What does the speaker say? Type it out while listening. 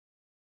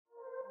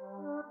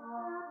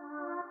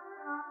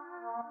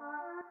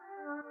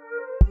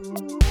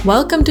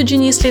Welcome to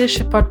Genius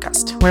Leadership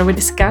Podcast, where we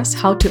discuss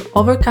how to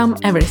overcome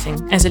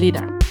everything as a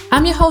leader.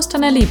 I'm your host,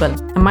 Anna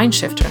Liebel, a mind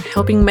shifter,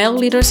 helping male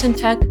leaders in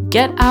tech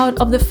get out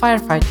of the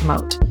firefighting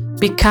mode,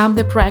 become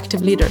the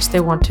proactive leaders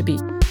they want to be,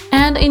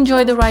 and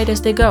enjoy the ride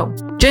as they go.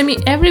 Join me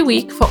every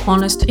week for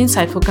honest,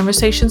 insightful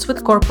conversations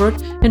with corporate,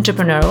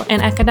 entrepreneurial,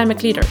 and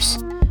academic leaders.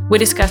 We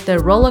discuss their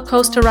roller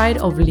coaster ride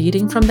of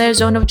leading from their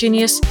zone of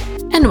genius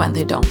and when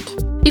they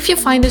don't. If you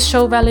find this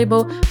show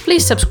valuable,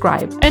 please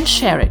subscribe and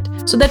share it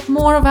so that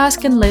more of us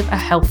can live a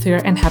healthier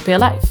and happier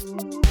life.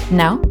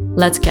 Now,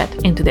 let's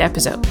get into the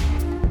episode.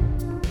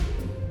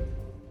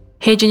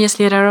 Hey, Genius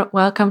Leader,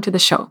 welcome to the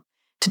show.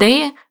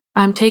 Today,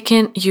 I'm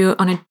taking you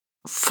on a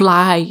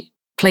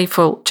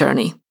playful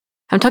journey.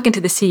 I'm talking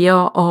to the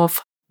CEO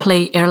of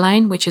Play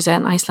Airline, which is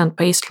an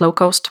Iceland-based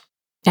low-cost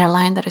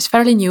airline that is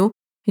fairly new.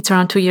 It's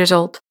around 2 years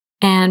old.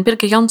 And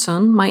Birgir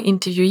Jonsson, my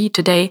interviewee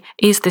today,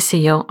 is the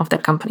CEO of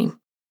that company.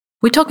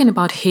 We're talking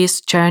about his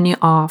journey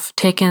of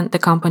taking the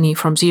company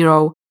from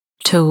zero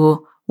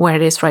to where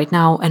it is right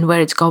now and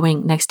where it's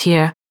going next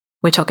year.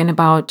 We're talking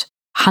about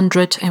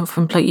 100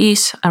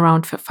 employees,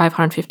 around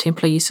 550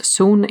 employees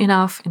soon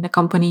enough in the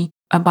company,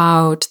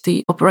 about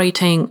the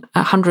operating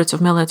hundreds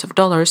of millions of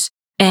dollars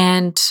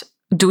and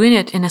doing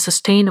it in a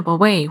sustainable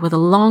way with a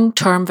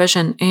long-term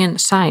vision in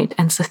sight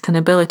and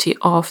sustainability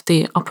of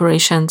the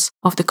operations,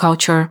 of the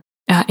culture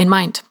in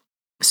mind.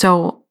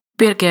 So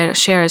Birgir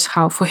shares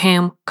how for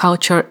him,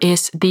 culture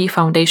is the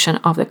foundation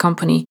of the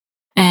company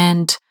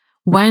and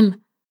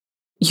when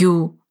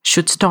you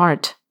should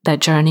start that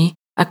journey,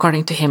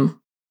 according to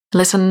him.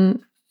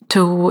 Listen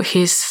to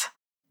his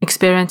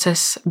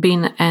experiences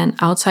being an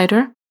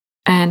outsider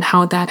and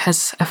how that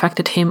has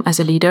affected him as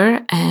a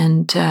leader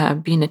and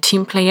being a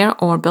team player,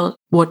 or build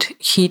what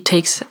he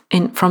takes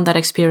in from that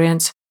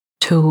experience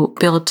to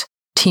build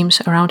teams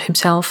around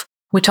himself.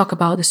 We talk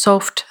about the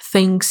soft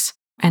things,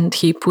 and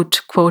he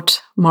put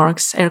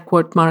air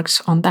quote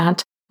marks on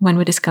that when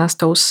we discuss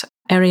those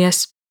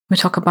areas. We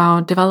talk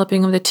about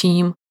developing of the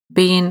team,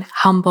 being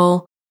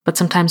humble, but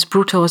sometimes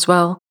brutal as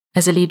well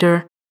as a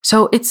leader.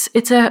 So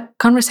it's a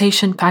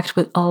conversation packed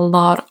with a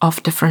lot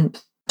of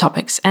different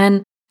topics.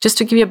 And just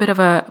to give you a bit of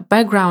a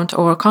background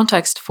or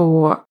context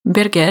for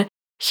Birgir,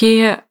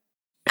 he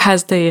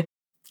has the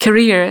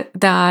career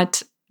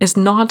that is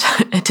not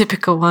a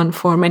typical one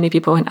for many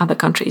people in other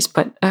countries.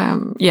 But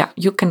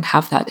you can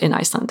have that in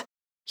Iceland.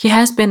 He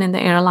has been in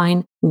the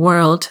airline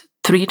world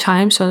 3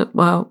 times.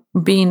 So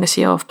being the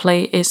CEO of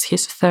Play is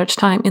his 3rd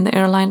time in the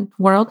airline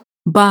world.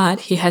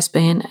 But he has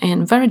been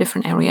in very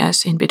different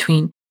areas in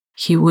between.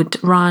 He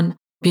would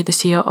be the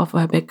CEO of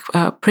a big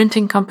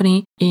printing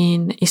company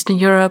in Eastern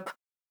Europe.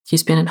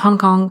 He's been in Hong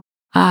Kong.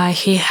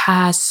 He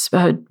has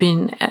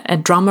been a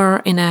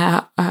drummer in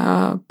a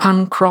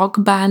punk rock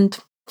band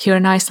here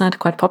in Iceland,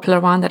 quite popular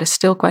one that is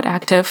still quite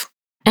active.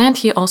 And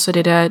he also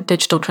did a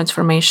digital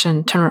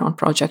transformation turnaround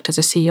project as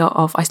a CEO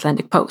of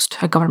Icelandic Post,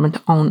 a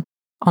government-owned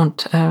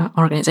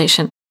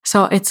organization.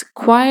 So it's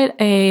quite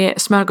a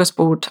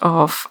smorgasbord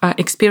of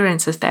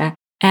experiences there.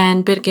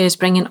 And Birgir is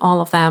bringing all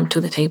of them to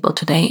the table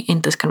today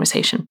in this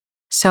conversation.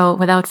 So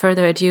without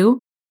further ado,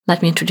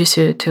 let me introduce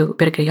you to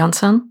Birgir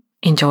Jonsson.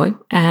 Enjoy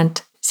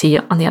and see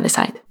you on the other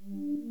side.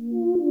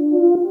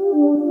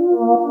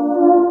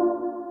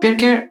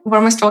 Birgir,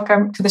 warmest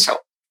welcome to the show.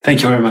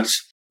 Thank you very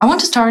much. I want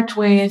to start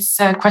with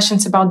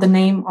questions about the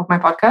name of my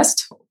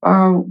podcast,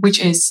 which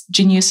is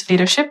Genius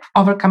Leadership,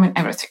 Overcoming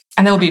Everything.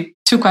 And there will be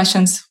 2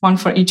 questions, one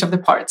for each of the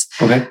parts.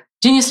 Okay.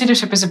 Genius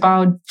leadership is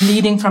about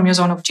leading from your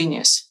zone of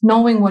genius,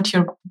 knowing what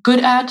you're good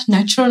at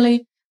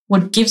naturally,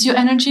 what gives you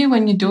energy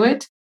when you do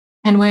it,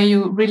 and where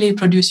you really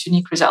produce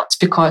unique results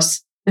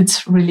because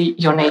it's really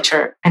your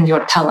nature and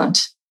your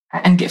talent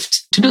and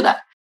gift to do that.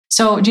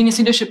 So genius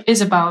leadership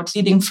is about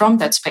leading from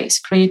that space,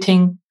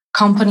 creating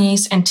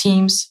companies and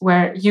teams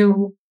where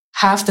you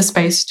have the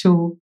space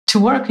to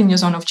work in your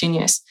zone of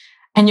genius.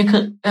 And you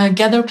could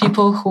gather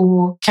people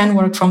who can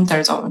work from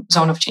their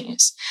zone of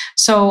genius.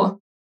 So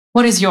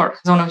what is your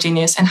zone of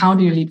genius and how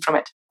do you lead from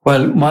it?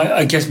 Well,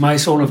 I guess my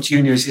zone of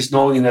genius is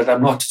knowing that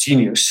I'm not a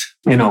genius,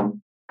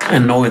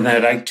 and knowing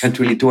that I can't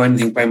really do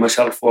anything by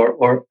myself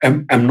or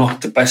I'm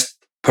not the best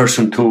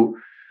person to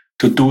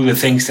do the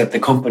things that the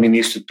company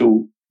needs to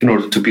do in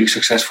order to be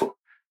successful.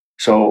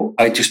 So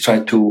I just try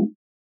to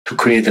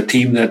create a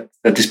team that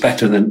is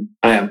better than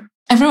I am.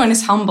 Everyone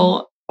is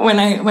humble. When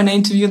I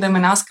interview them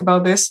and ask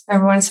about this,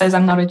 everyone says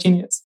I'm not a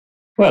genius.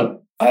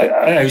 Well,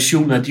 I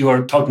assume that you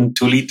are talking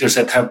to leaders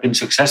that have been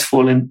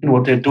successful in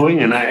what they're doing,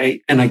 and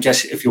I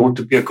guess if you want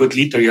to be a good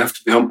leader, you have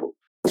to be humble.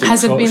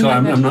 Has it been? So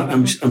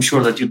I'm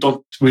sure that you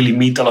don't really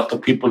meet a lot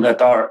of people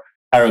that are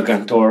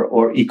arrogant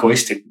or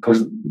egoistic,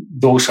 because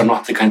those are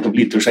not the kind of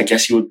leaders I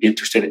guess you would be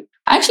interested in.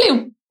 I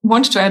actually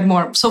wanted to add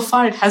more. So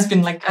far, it has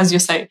been like as you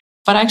say,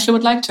 but I actually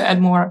would like to add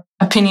more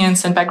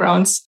opinions and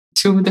backgrounds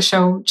to the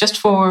show, just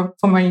for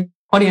my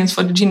audience,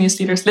 for the genius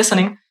leaders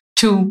listening,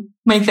 to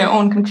make their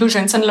own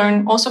conclusions and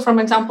learn also from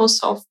examples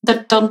of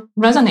that don't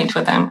resonate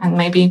with them and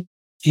maybe.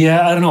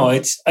 Yeah, I don't know.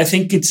 I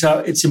think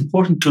it's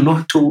important to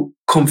not to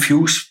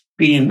confuse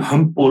being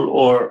humble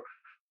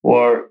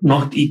or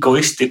not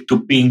egoistic to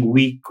being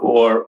weak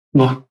or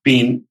not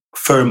being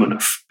firm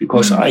enough,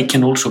 because I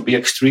can also be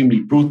extremely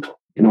brutal,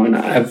 and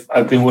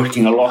I've been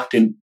working a lot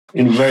in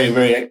very,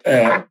 very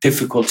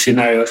difficult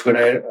scenarios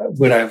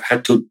where I've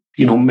had to,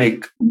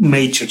 make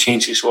major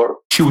changes or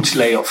huge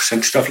layoffs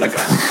and stuff like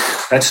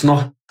that. That's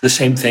not the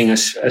same thing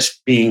as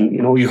being,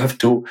 you have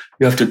to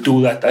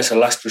do that as a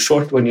last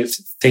resort when you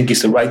think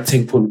it's the right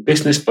thing for the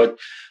business, but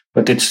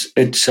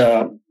it's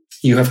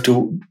you have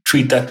to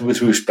treat that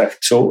with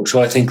respect. So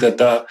I think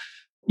that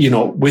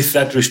with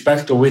that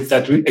respect or with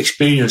that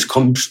experience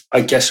comes, I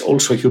guess,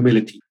 also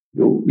humility.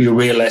 You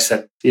realize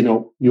that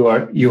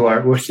you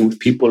are working with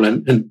people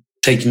and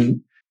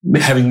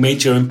having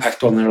major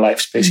impact on their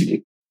lives,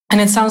 basically. And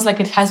it sounds like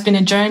it has been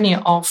a journey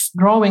of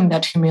growing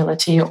that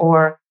humility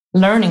or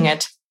learning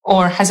it,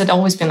 or has it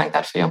always been like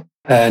that for you?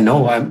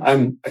 No,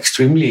 I'm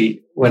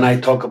extremely, when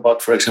I talk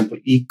about, for example,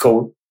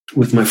 eco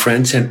with my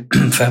friends and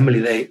family,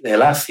 they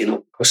laugh,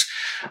 because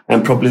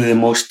I'm probably the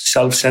most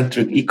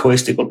self-centric,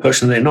 egoistical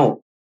person they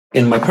know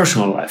in my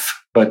personal life.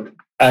 But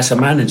as a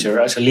manager,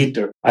 as a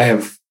leader, I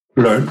have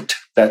learned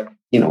that,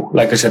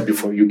 like I said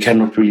before, you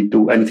cannot really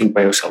do anything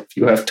by yourself.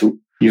 You have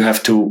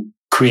to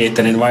create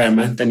an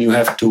environment, and you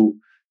have to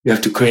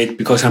create,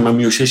 because I'm a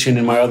musician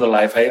in my other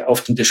life, I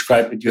often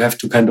describe it, you have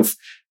to kind of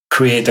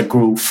create a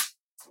groove,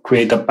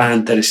 create a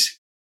band that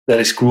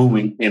is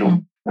grooving,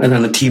 and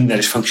then a team that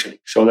is functioning.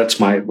 So that's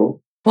my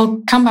role.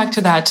 We'll come back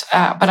to that,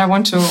 but I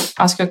want to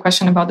ask you a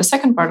question about the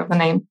second part of the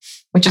name,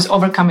 which is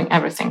overcoming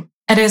everything.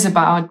 It is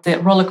about the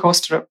roller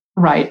coaster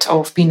ride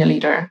of being a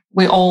leader.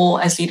 We all,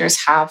 as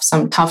leaders, have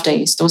some tough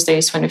days, those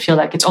days when we feel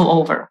like it's all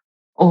over,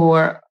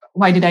 or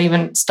why did I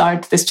even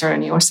start this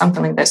journey, or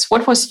something like this.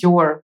 What was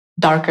your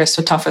darkest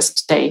or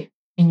toughest day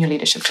in your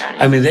leadership journey?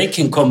 I mean, they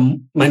can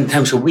come many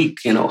times a week,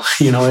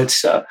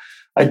 it's,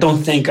 I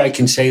don't think I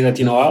can say that,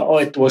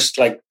 it was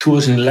like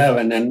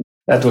 2011 and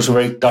that was a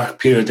very dark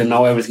period and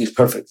now everything is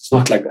perfect. It's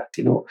not like that,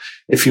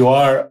 If you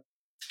are,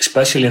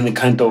 especially in the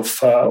kind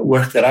of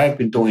work that I've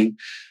been doing,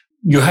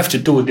 you have to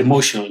do it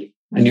emotionally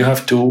and you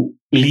have to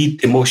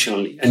lead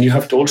emotionally. And you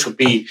have to also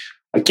be,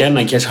 again,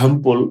 I guess,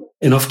 humble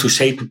enough to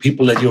say to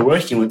people that you're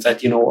working with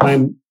that,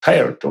 I'm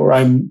tired, or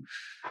I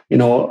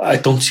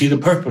don't see the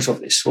purpose of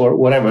this, or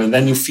whatever. And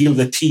then you feel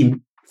the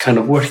team kind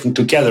of working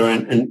together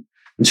and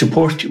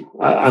support you.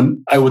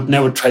 I would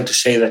never try to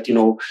say that,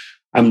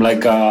 I'm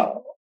like a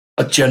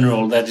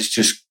general that is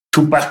just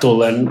to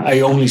battle and I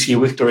only see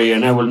victory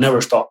and I will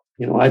never stop.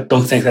 I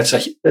don't think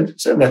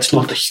that's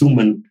not a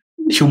human.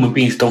 Human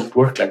beings don't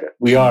work like that.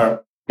 We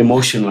are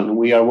emotional and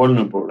we are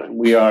vulnerable and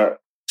we are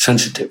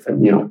sensitive,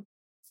 and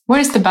Where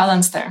is the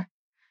balance there?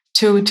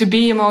 To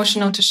be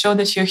emotional, to show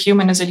that you're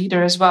human as a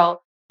leader as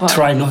well. But...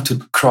 Try not to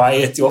cry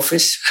at the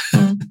office.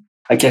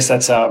 I guess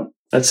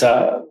that's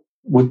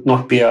would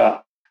not be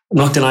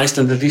not in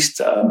Iceland at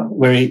least,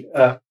 very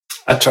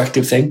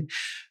attractive thing.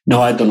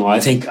 No, I don't know. I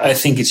think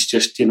it's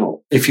just,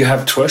 if you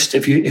have trust,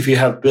 if you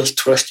have built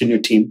trust in your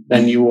team,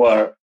 then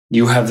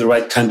you have the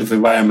right kind of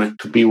environment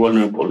to be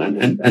vulnerable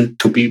and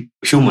to be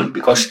human.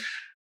 Because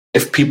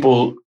if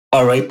people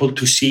are able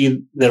to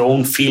see their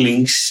own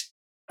feelings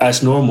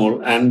as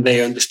normal and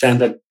they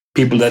understand that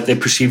people that they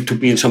perceive to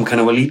be in some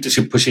kind of a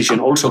leadership position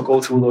also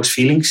go through those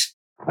feelings,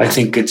 I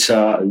think it's,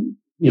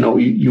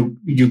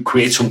 you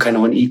create some kind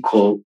of an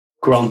equal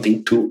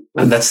grounding too.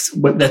 And that's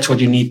what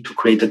you need to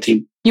create a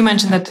team. You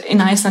mentioned that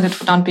in Iceland it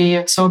would not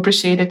be so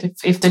appreciated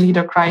if the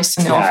leader cries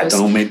in the office. I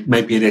don't know,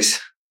 maybe it is.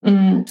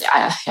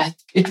 Yeah,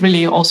 it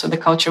really also the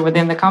culture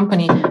within the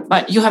company.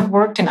 But you have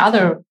worked in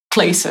other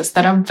places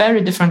that are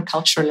very different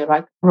culturally,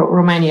 right?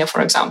 Romania,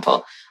 for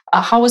example.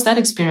 How was that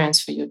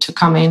experience for you to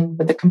come in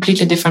with a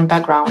completely different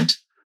background?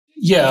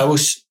 I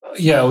was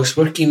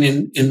working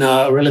in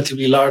a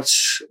relatively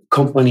large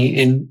company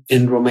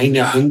in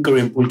Romania, Hungary,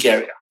 and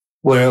Bulgaria,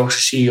 where I was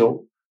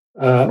CEO,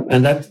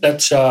 and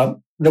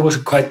that was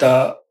quite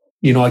a,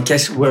 I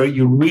guess, where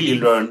you really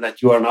learn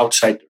that you are an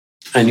outsider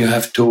and you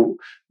have to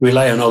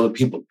rely on other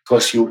people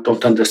because you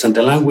don't understand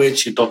the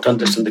language, you don't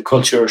understand the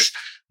cultures.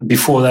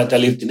 Before that, I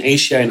lived in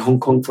Asia, in Hong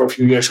Kong for a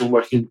few years and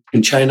working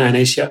in China and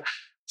Asia.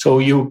 So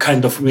you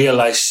kind of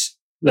realize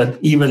that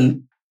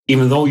even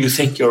though you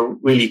think you're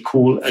really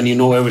cool and you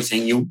know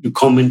everything, you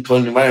come into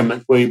an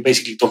environment where you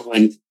basically don't know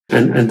anything.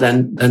 And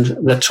then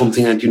that's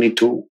something that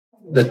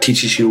that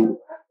teaches you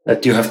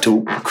that you have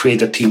to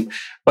create a team.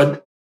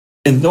 But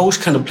in those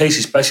kind of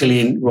places, especially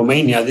in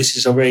Romania, this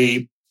is a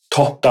very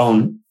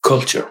top-down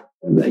culture.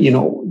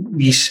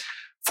 These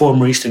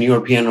former Eastern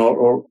European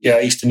or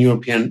Eastern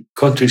European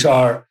countries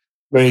are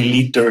very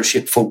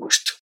leadership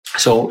focused.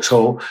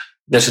 So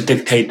there's a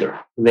dictator.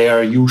 They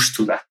are used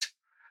to that.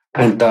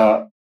 And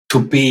to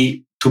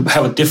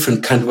have a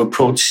different kind of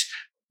approach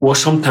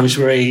was sometimes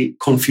very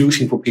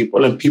confusing for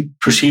people, and people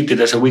perceived it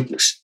as a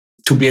weakness.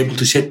 To be able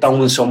to sit down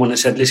with someone and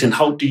said, listen,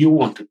 how do you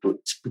want to do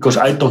it? Because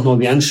I don't know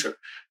the answer.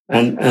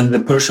 And the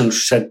person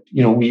said,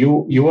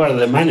 you are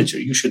the manager.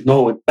 You should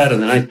know it better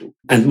than I do.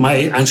 And my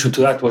answer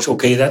to that was,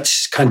 okay,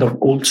 that's kind of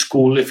old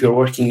school if you're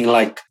working in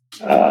like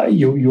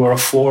you are a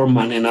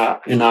foreman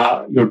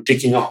you're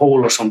digging a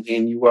hole or something,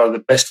 and you are the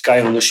best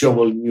guy on the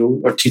shovel, and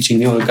you are teaching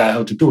the other guy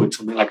how to do it,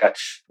 something like that.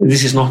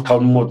 This is not how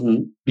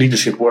modern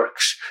leadership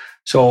works.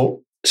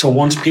 So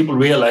once people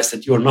realize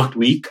that you're not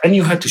weak, and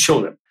you had to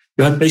show them,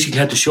 basically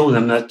had to show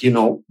them that,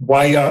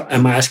 why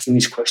am I asking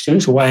these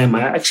questions? Why am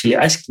I actually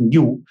asking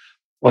you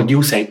what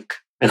you think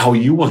and how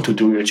you want to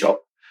do your job?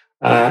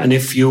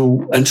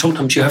 And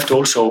sometimes you have to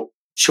also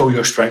show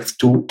your strength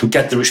to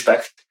get the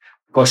respect.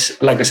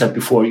 Because, like I said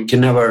before, you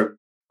can never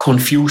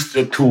confuse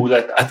the two,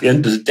 that at the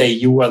end of the day,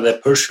 you are the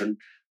person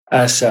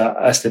as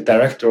the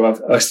director, as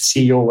the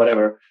CEO,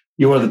 whatever,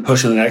 you are the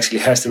person that actually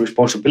has the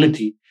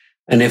responsibility.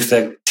 And if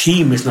the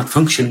team is not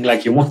functioning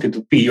like you want it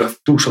to be, you have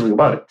to do something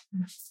about it.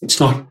 It's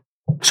not.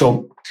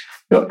 So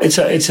it's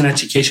an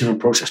educational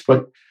process.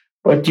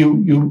 But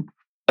you,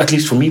 at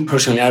least for me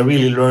personally, I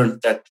really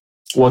learned that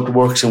what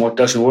works and what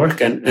doesn't work.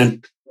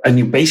 And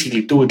you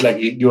basically do it like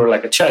you're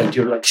like a child.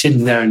 You're like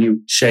sitting there and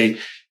you say,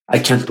 I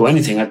can't do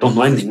anything. I don't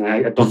know anything.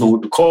 I don't know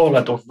who to call.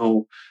 I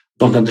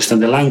don't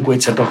understand the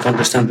language. I don't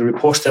understand the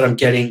reports that I'm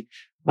getting.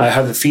 I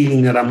have the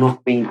feeling that I'm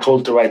not being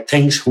told the right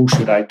things. Who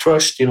should I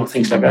trust?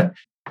 Things like that.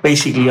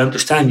 Basically,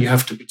 understand you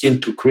have to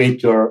begin to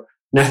create your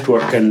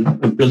network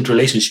and build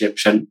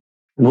relationships and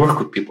work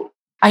with people.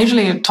 I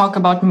usually talk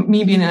about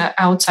me being an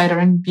outsider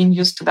and being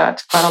used to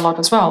that quite a lot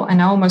as well.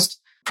 And I almost,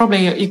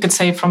 probably you could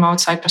say from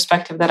outside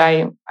perspective, that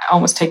I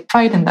almost take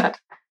pride in that.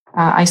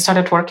 I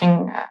started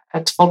working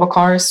at Volvo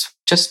Cars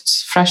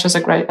just fresh as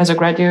a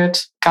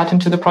graduate, got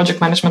into the project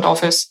management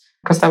office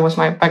because that was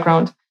my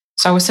background.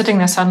 So I was sitting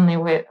there suddenly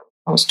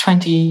I was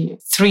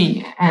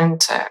 23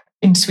 and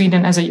in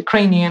Sweden as a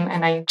Ukrainian,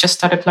 and I just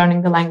started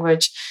learning the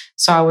language.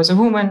 So I was a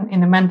woman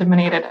in a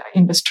man-dominated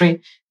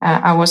industry.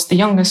 I was the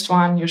youngest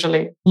one,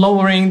 usually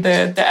lowering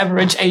the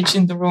average age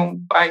in the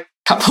room by a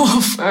couple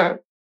of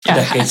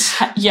decades.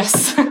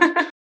 Yes.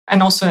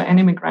 And also an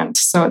immigrant.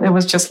 So it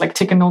was just like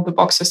ticking all the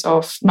boxes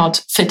of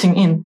not fitting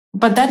in.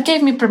 But that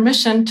gave me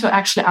permission to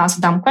actually ask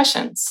dumb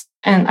questions.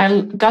 And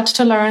I got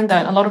to learn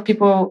that a lot of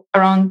people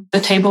around the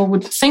table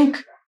would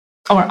think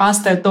or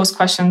ask those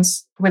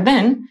questions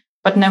within,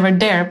 but never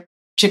dare,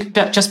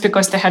 just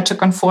because they had to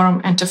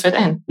conform and to fit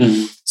in.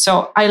 Mm-hmm.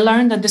 So I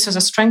learned that this is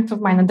a strength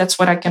of mine, and that's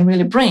what I can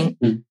really bring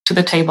to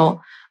the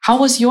table. How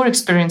was your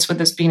experience with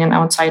this being an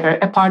outsider,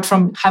 apart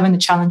from having the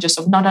challenges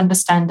of not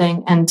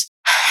understanding and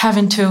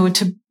having to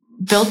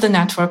build the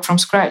network from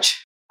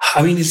scratch?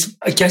 I mean,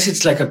 I guess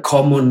it's like a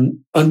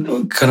common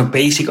kind of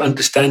basic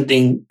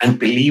understanding and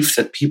belief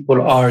that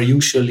people are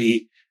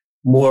usually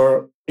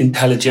more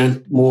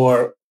intelligent,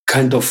 more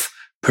kind of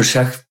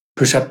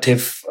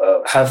perceptive,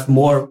 have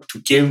more to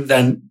give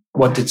than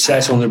what it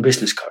says on their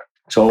business card.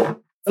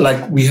 So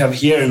like we have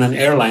here in an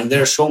airline,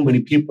 there are so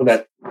many people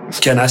that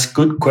can ask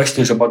good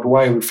questions about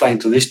why we're flying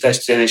to this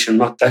destination,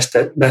 not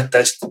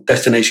that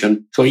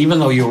destination. So even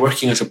though you're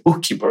working as a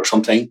bookkeeper or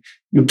something,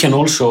 you can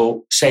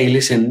also say,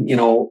 listen,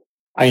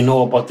 I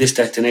know about this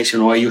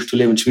destination, or I used to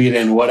live in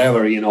Sweden,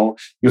 whatever,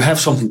 you have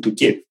something to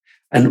give.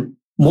 And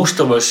most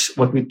of us,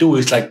 what we do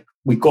is like,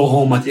 we go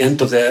home at the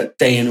end of the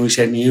day and we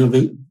say,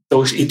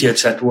 those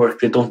idiots at work,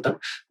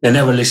 they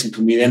never listen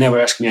to me. They never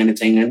ask me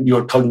anything. And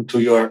you're talking to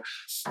your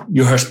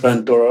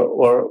husband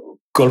or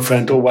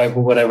girlfriend or wife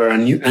or whatever.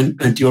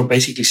 And you're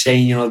basically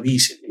saying,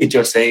 these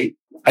idiots,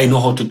 I know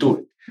how to do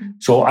it. Mm-hmm.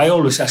 So I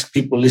always ask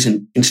people,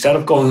 listen, instead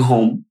of going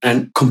home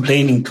and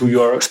complaining to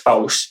your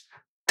spouse,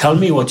 tell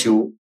me what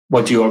you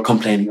are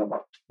complaining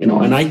about,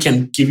 and I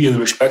can give you the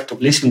respect of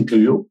listening to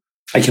you.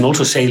 I can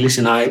also say,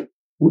 listen, I'm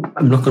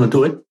not going to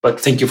do it, but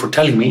thank you for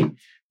telling me.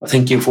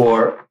 Thank you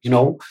for,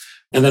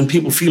 and then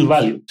people feel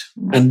valued.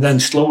 And then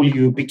slowly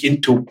you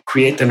begin to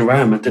create an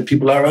environment that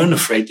people are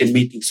unafraid in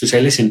meetings to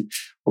say, listen,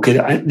 okay,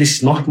 this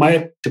is not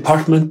my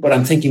department, but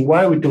I'm thinking,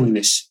 why are we doing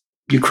this?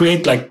 You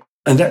create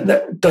and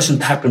that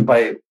doesn't happen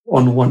in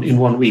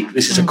 1 week.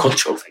 This is a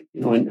cultural thing,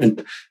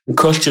 and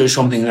culture is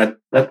something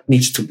that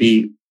needs to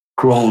be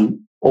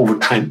grown over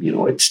time.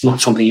 It's not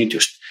something you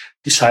just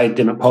decide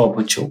in a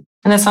PowerPoint show.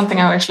 And that's something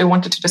I actually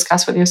wanted to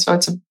discuss with you. So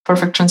it's a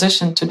perfect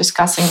transition to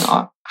discussing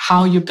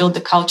how you build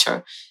the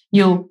culture.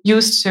 You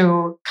used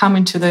to come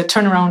into the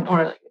turnaround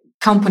or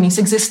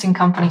existing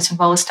companies and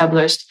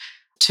well-established,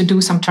 to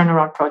do some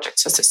turnaround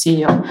projects as a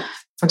CEO.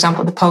 For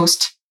example, the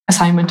post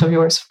assignment of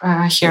yours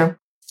here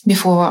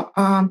before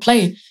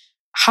Play.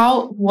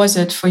 How was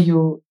it for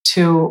you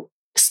to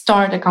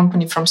start a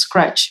company from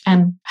scratch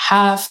and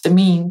have the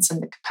means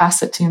and the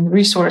capacity and the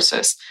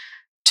resources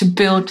to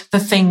build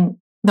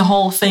the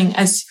whole thing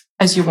as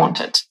you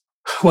wanted?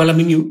 Well, I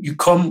mean, you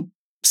come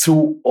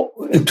through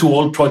into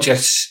all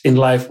projects in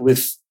life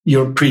with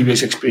your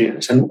previous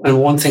experience. And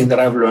one thing that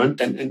I've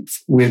learned, and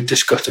we've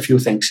discussed a few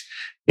things,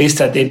 is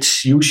that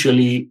it's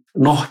usually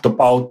not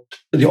about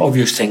the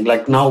obvious thing.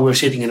 Like now we're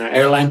sitting in an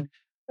airline.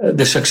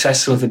 The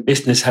success of the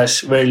business has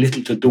very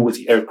little to do with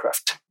the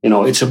aircraft.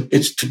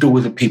 It's to do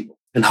with the people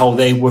and how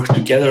they work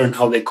together and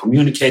how they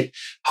communicate,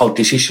 how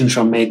decisions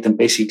are made, and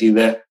basically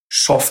the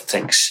soft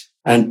things.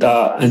 And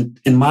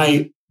in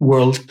my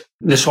world,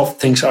 the soft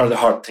things are the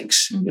hard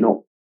things.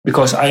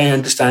 because I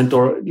understand,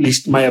 or at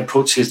least my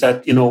approach is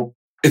that,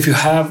 if you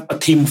have a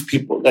team of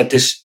people that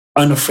is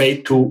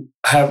unafraid to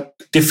have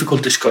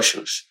difficult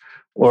discussions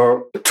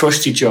or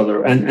trust each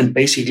other and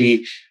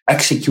basically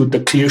execute a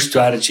clear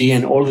strategy,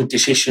 and all the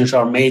decisions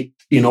are made,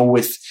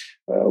 with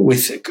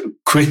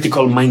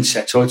critical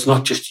mindset. So it's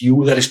not just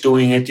you that is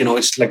doing it,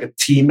 it's like a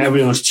team,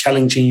 everyone's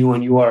challenging you,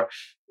 and you are,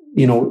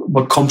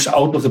 what comes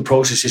out of the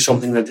process is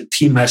something that the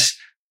team has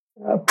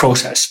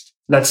processed.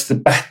 That's the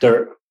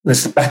better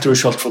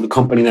result for the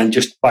company than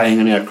just buying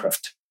an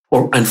aircraft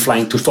and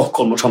flying to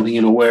Stockholm or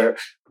something, where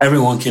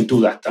everyone can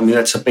do that. I mean,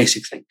 that's a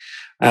basic thing.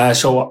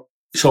 So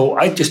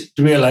I just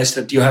realized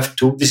that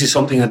this is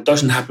something that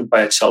doesn't happen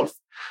by itself.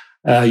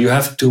 You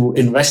have to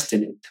invest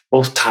in it,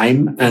 both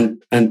time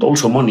and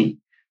also money.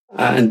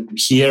 And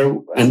here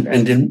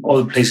and in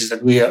all the places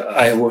that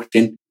I have worked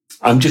in,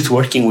 I'm just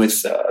working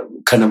with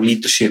kind of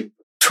leadership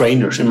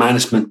trainers and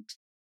management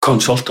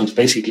consultants,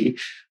 basically,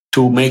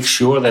 to make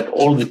sure that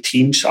all the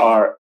teams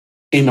are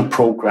in a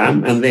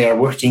program and they are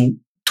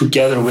working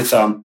together with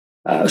some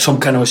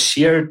kind of a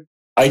shared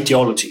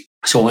ideology.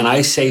 So when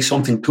I say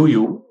something to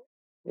you,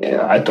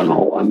 I don't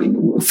know. I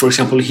mean, for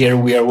example, here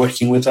we are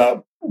working with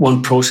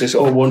one process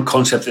or one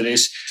concept that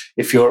is,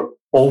 if you're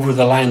over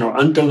the line or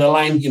under the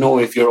line,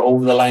 if you're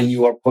over the line,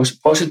 you are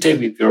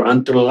positive. If you're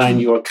under the line,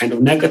 you are kind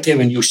of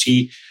negative and you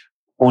see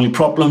only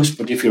problems.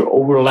 But if you're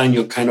over the line,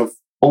 you're kind of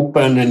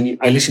open, and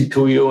I listen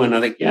to you and I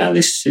think, yeah,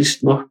 this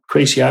is not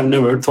crazy. I've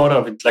never thought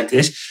of it like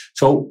this.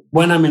 So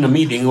when I'm in a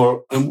meeting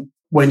or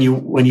when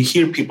you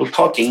hear people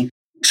talking,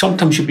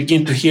 sometimes you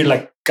begin to hear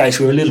like, guys,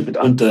 we're a little bit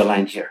under the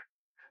line here.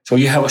 So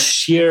you have a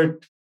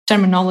shared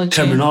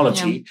terminology.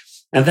 Yeah.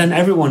 And then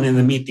everyone in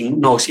the meeting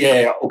knows,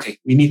 okay,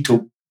 we need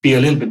to be a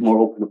little bit more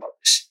open about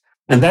this.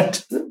 And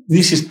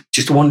this is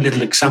just one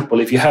little example.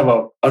 If you have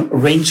a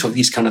range of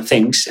these kind of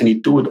things and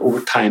you do it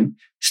over time,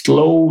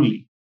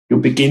 slowly you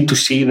begin to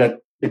see that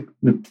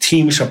the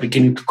teams are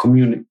beginning to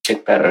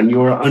communicate better, and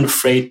you're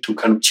unafraid to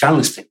kind of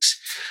challenge things.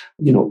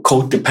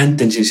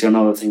 Codependency is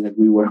another thing that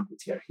we work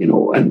with here,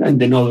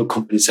 and in other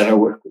companies that I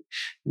work with,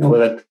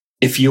 that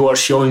if you are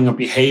showing a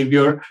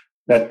behavior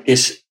that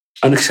is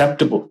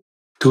unacceptable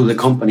to the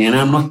company, and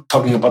I'm not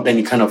talking about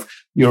any kind of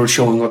you're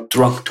showing up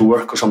drunk to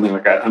work or something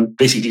like that. I'm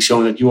basically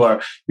showing that you're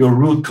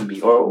rude to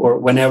me, or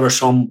whenever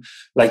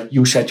like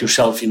you said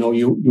yourself,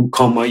 you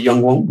come a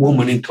young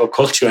woman into a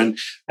culture,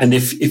 and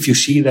if you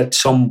see that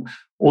some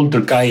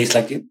older guy is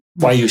like,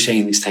 why are you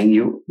saying this thing,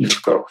 you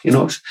little girl?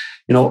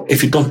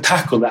 If you don't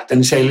tackle that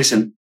and say,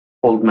 listen,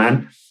 old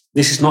man,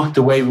 this is not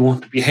the way we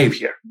want to behave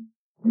here.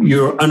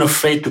 You're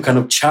unafraid to kind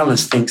of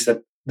challenge things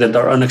that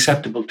are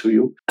unacceptable to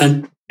you.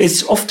 And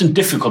it's often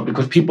difficult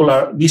because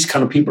these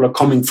kind of people are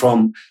coming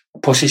from a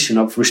position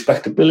of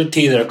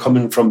respectability. They're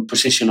coming from a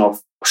position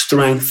of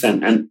strength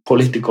and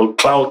political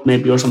clout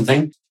maybe or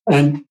something.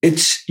 And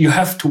you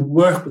have to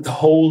work with the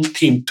whole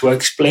team to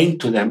explain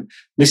to them,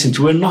 listen,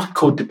 we're not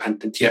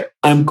codependent here.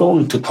 I'm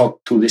going to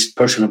talk to this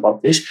person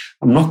about this.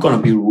 I'm not going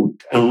to be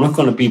rude. I'm not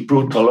going to be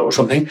brutal or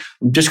something.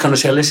 I'm just going to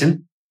say,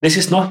 listen, this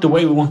is not the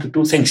way we want to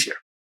do things here.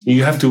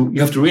 You have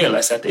to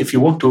realize that if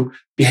you want to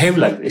behave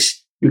like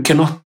this, you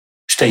cannot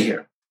stay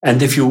here.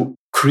 And if you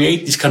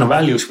create these kind of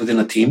values within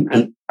a team,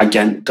 and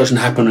again, it doesn't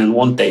happen in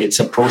one day, it's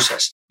a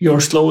process. You're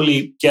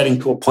slowly getting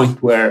to a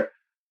point where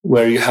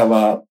you have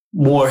a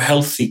more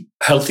healthy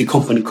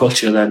company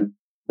culture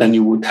than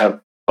you would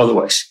have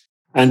otherwise.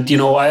 And,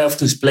 I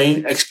often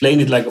explain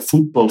it like a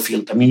football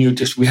field. I mean,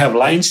 we have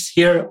lines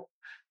here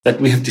that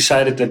we have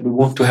decided that we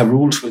want to have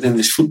rules within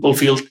this football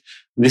field.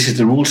 This is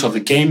the rules of the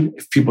game.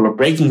 If people are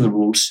breaking the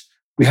rules,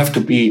 we have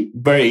to be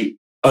very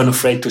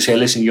unafraid to say,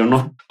 listen, you're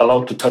not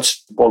allowed to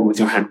touch the ball with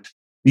your hand.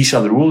 These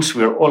are the rules.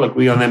 We all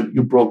agree on them.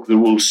 You broke the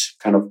rules.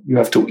 You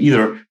have to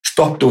either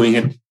stop doing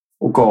it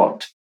or go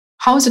out.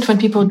 How is it when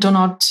people do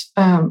not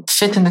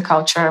fit in the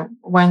culture,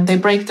 when they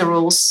break the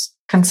rules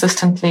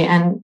consistently?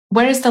 And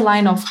where is the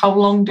line of how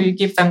long do you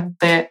give them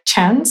the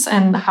chance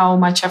and how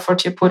much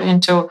effort you put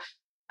into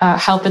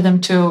helping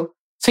them to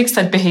fix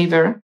that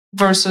behavior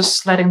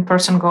versus letting the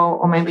person go,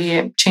 or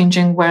maybe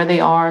changing where they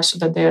are so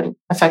that they're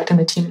affecting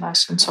the team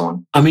less and so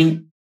on? I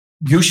mean,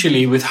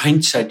 usually with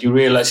hindsight, you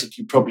realize that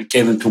you probably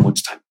gave them too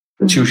much time.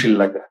 It's usually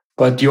like that.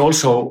 But you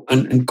also,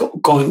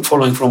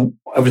 following from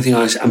everything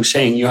I'm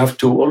saying, you have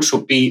to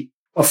also be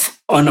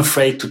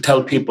unafraid to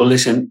tell people,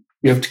 listen,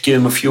 you have to give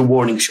them a few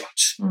warning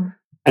shots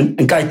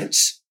and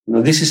guidance.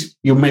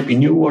 You may be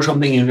new or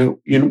something.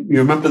 You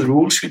remember the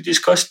rules we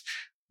discussed?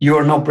 You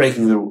are now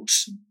breaking the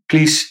rules.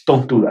 Please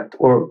don't do that.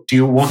 Or do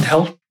you want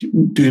help?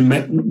 Do you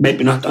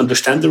maybe not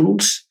understand the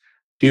rules?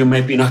 Do you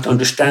maybe not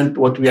understand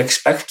what we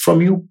expect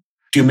from you?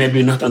 Do you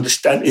maybe not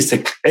understand? Is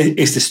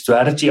the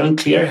strategy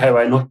unclear?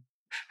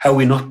 Have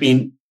we not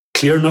been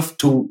clear enough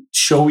to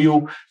show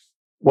you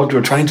what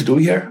we're trying to do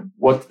here?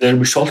 What the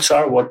results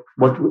are?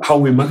 How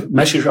we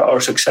measure our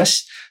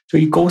success? So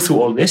you go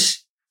through all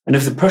this, and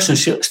if the person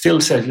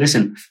still says,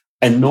 "Listen,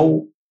 I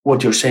know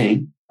what you're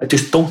saying. I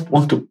just don't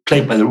want to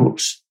play by the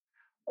rules,"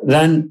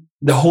 then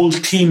the whole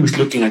team is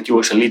looking at you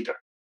as a leader,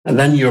 and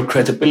then your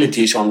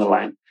credibility is on the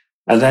line.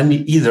 And then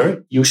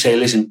either you say,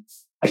 listen,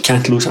 I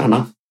can't lose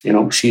Anna.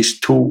 She's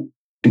too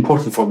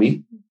important for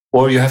me.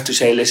 Or you have to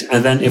say, listen,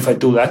 and then if I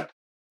do that,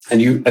 and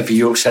if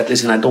you said,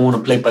 listen, I don't want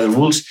to play by the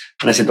rules,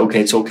 and I said,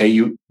 okay, it's okay,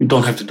 you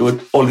don't have to do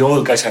it. All the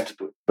other guys have to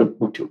do it, but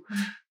not you.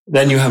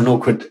 Then you have no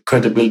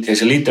credibility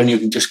as a leader, and you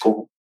can just go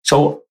home.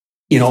 So,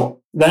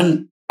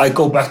 then I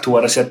go back to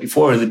what I said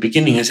before in the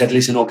beginning. I said,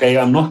 listen, okay,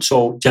 I'm not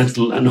so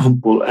gentle and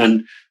humble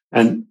and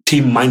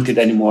team-minded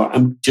anymore.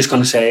 I'm just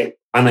going to say,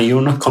 Anna,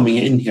 you're not coming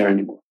in here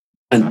anymore.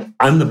 And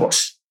I'm the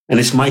boss, and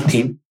it's my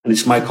team, and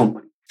it's my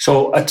company.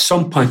 So at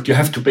some point, you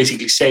have to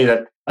basically say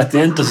that at the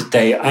end of the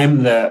day,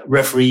 I'm the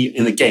referee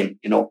in the game.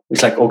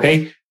 It's like,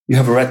 okay, you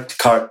have a red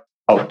card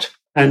out.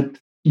 And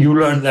you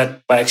learn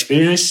that by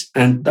experience.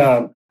 And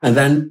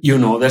then,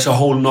 there's a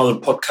whole nother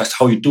podcast,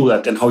 how you do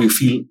that and how you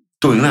feel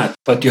doing that.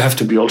 But you have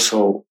to be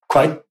also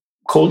quite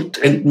cold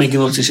in making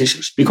those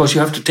decisions, because you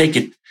have to take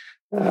it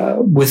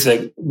with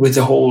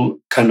the whole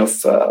kind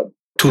of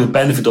to the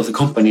benefit of the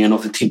company and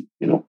of the team.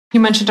 You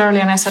mentioned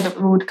earlier, and I said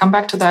we would come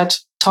back to that,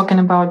 talking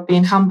about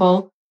being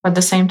humble, but at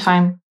the same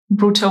time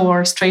brutal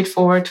or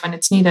straightforward when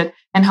it's needed,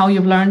 and how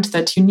you've learned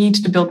that you need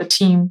to build a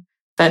team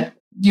that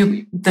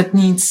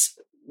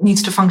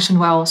needs to function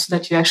well so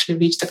that you actually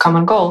reach the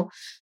common goal.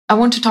 I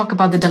want to talk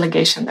about the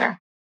delegation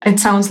there. It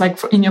sounds like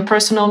in your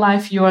personal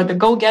life, you are the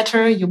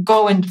go-getter, you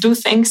go and do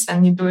things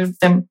and you do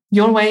them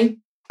your way.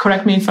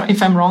 Correct me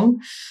if I'm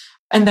wrong.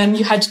 And then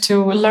you had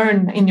to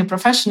learn in your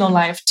professional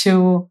life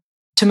to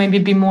maybe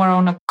be more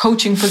on a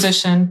coaching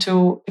position,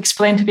 to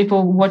explain to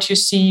people what you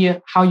see,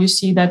 how you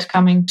see that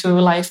coming to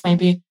life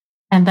maybe,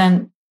 and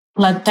then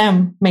let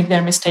them make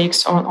their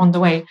mistakes on the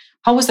way.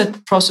 How was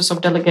that process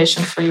of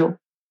delegation for you?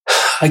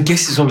 I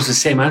guess it's always the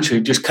same answer.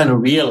 You just kind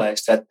of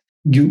realize that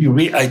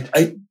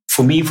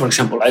for me, for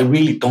example, I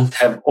really don't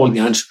have all the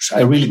answers.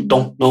 I really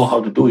don't know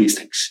how to do these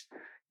things.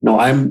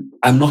 I'm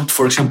not,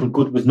 for example,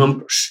 good with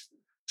numbers.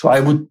 So I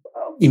would,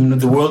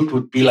 the world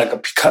would be like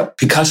a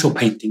Picasso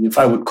painting if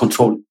I would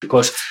control it,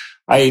 because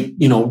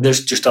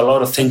there's just a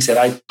lot of things that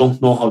I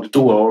don't know how to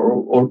do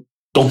or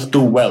don't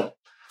do well.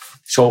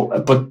 So,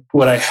 but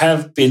what I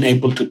have been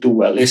able to do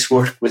well is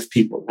work with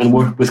people and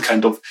work with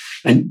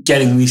and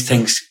getting these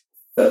things,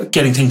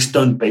 getting things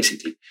done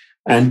basically.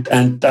 And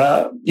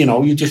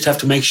you just have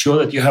to make sure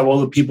that you have all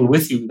the people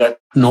with you that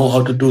know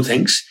how to do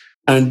things.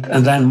 And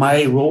then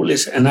my role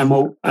is, and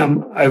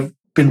I've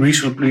been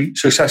reasonably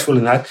successful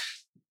in that,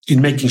 in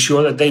making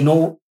sure that they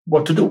know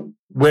what to do,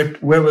 where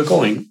we're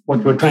going, what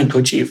we're trying to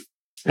achieve,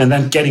 and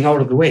then getting out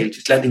of the way,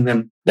 just letting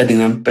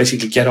them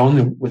basically get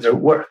on with their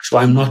work. So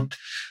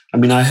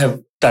I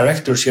have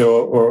directors here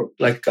or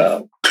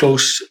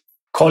close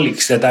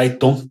colleagues that I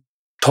don't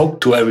talk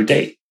to every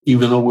day,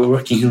 even though we're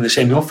working in the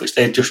same office.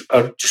 They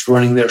are just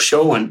running their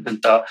show,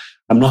 and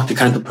I'm not the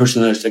kind of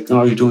person that's like,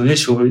 no, you're doing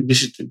this, or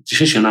this is the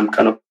decision. I'm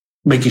kind of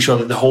making sure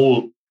that the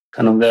whole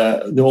kind of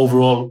the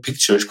overall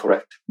picture is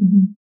correct.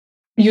 Mm-hmm.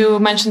 You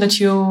mentioned that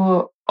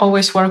you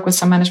always work with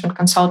some management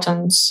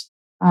consultants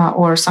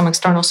or some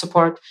external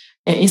support.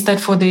 Is that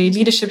for the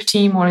leadership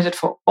team, or is it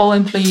for all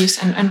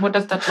employees? And what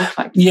does that look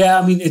like?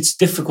 Yeah, it's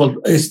difficult.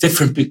 It's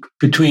different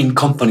between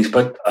companies.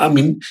 But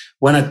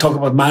when I talk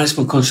about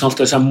management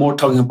consultants, I'm more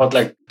talking about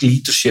like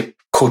leadership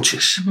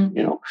coaches,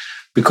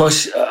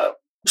 because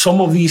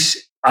some of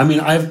these,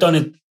 I've done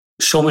it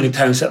so many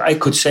times that I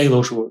could say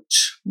those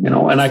words,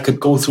 and I could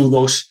go through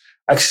those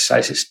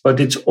exercises, but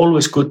it's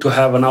always good to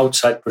have an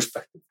outside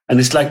perspective. And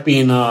it's like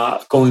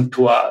going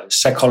to a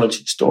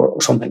psychologist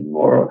or something,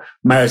 or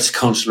marriage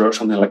counselor or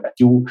something like that.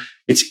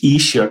 It's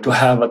easier to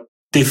have a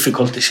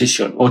difficult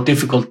decision or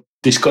difficult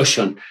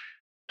discussion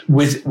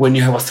when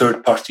you have a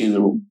third party in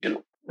the room,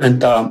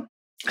 And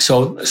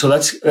so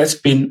that's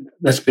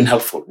been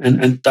helpful.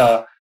 And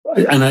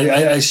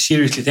I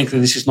seriously think that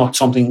this is not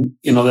something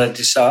that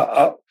is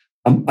a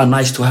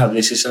nice to have.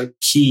 This is a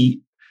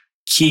key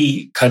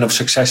kind of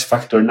success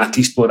factor in at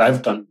least what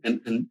I've done.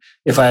 And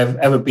if I've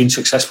ever been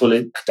successful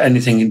at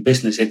anything in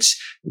business, it's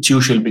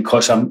usually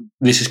because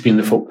this has been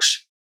the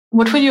focus.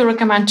 What would you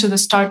recommend to the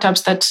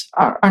startups that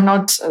are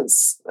not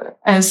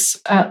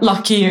as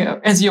lucky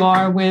as you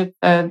are with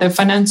the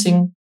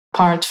financing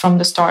part from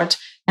the start,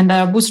 and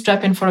they're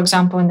bootstrapping, for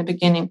example, in the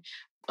beginning?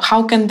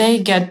 How can they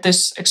get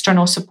this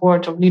external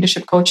support of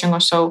leadership coaching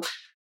or so?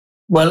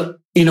 Well,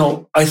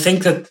 I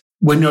think that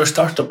when you're a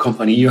startup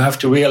company, you have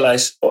to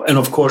realize, and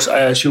of course,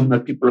 I assume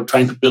that people are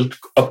trying to build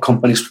up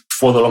companies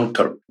for the long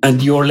term,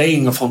 and you're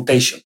laying a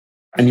foundation,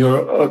 and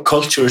your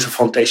culture is a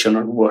foundation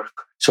of work.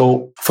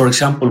 So, for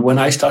example, when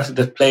I started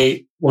at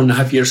Play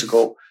 1.5 years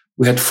ago,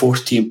 we had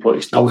 40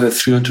 employees. Now we have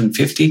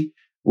 350.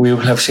 We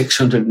will have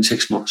 600 in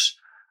 6 months.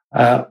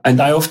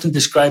 And I often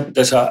describe it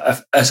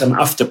as an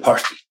after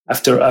party.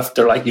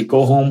 After like you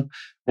go home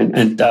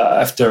and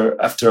after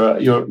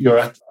you're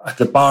at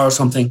the bar or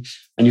something,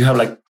 and you have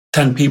like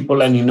 10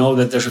 people, and you know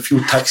that there's a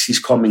few taxis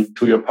coming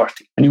to your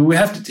party. And we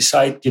have to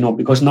decide,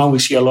 because now we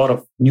see a lot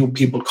of new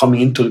people coming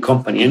into the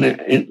company,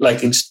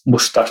 like in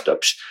most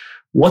startups,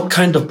 what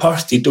kind of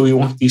party do we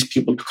want these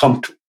people to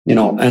come to?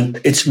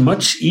 and it's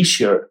much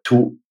easier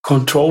to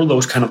control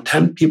those kind of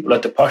 10 people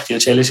at the party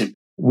and say, listen,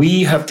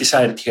 we have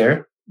decided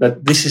here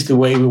that this is the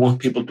way we want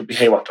people to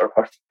behave at our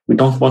party. We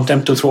don't want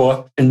them to throw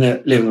up in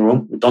the living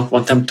room. We don't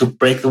want them to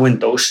break the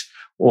windows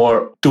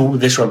or do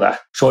this or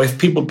that. So if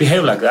people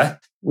behave like that,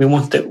 we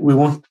want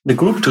the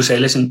group to say,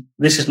 listen,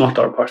 this is not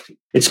our party.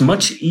 It's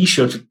much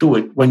easier to do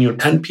it when you're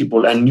 10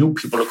 people and new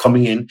people are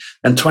coming in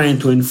and trying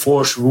to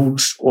enforce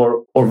rules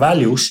or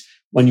values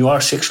when you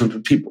are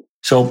 600 people.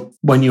 So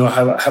when you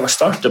have a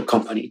startup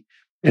company,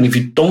 and if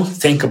you don't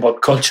think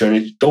about culture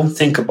and you don't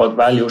think about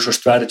values or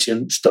strategy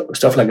and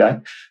stuff like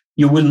that,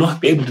 you will not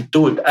be able to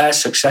do it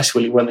as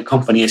successfully when the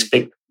company is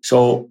big.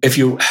 So if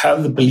you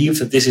have the belief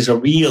that this is a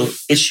real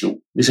issue,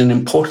 this is an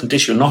important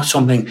issue, not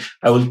something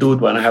I will do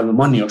it when I have the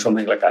money or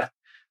something like that,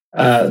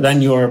 then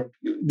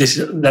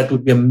that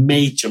would be a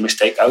major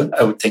mistake,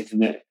 I would think,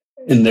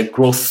 in the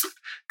growth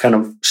kind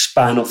of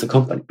span of the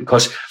company.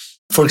 Because,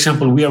 for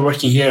example, we are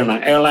working here in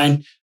an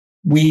airline.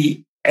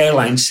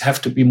 Airlines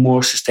have to be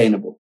more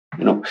sustainable,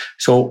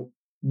 So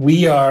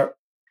we are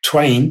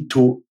trying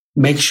to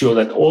make sure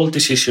that all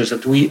decisions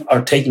that we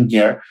are taking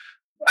here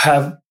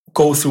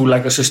go through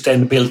like a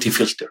sustainability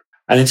filter.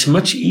 And it's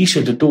much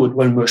easier to do it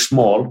when we're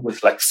small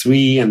with like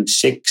 3 and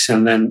 6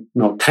 and then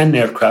 10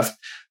 aircraft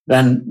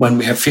than when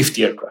we have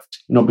 50 aircraft,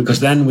 because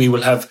then we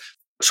will have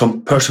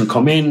some person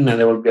come in and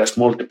there will be a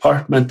small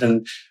department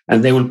and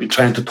they will be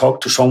trying to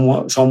talk to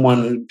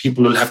someone and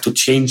people will have to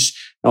change.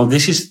 Now,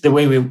 this is the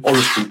way we've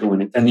always been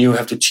doing it. And you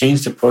have to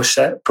change the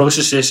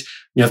processes.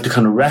 You have to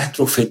kind of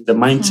retrofit the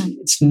mindset.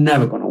 It's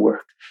never going to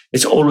work.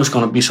 It's always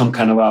going to be some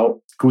kind of a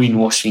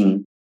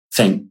greenwashing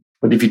thing.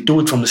 But if you do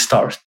it from the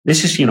start,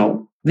 this is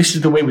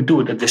the way we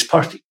do it at this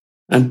party.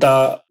 And,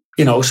 so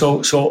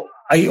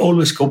I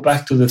always go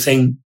back to the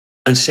thing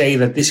and say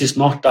that this is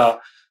not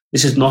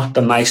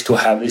a nice to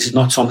have. This is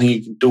not something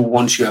you can do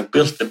once you have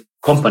built the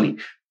company.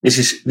 This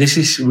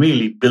is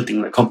really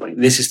building the company.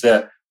 This is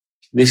the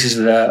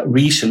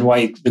reason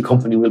why the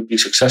company will be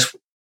successful.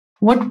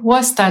 What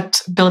was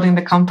that building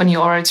the company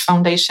or its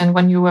foundation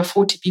when you were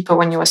 40 people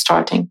when you were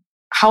starting?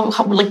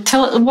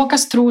 Walk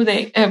us through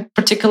the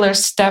particular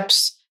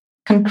steps,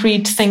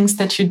 concrete things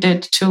that you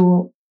did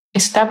to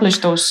establish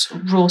those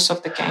rules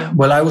of the game.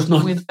 Well, I was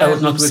not with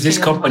this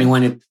company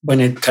when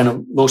it kind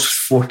of those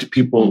 40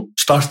 people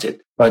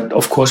started. But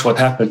of course, what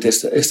happened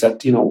is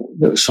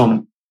that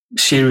some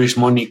serious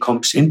money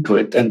comes into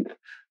it, and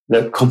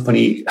the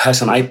company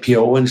has an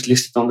IPO and is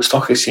listed on the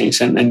stock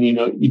exchange, and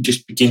you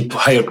just begin to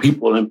hire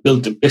people and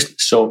build the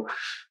business. So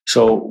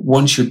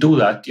once you do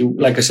that,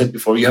 like I said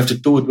before, you have to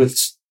do it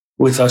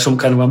with some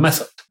kind of a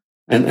method.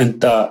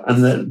 And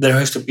there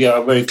has to be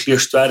a very clear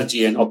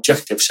strategy and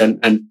objectives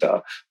and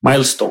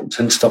milestones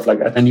and stuff like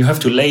that. And you have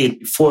to lay it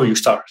before you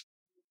start.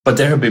 But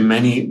there have been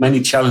many,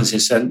 many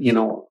challenges. And,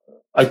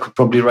 I could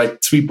probably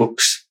write 3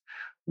 books,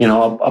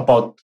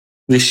 about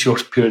this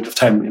short period of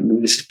time. I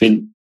mean, this has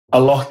been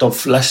a lot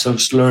of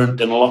lessons learned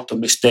and a lot of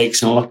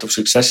mistakes and a lot of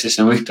successes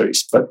and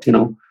victories. But,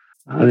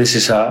 this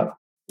is a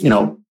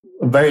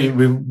very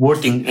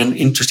rewarding and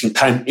interesting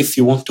time if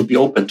you want to be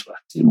open to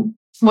that,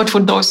 What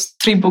would those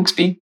 3 books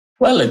be?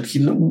 Well,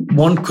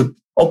 one could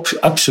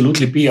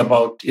absolutely be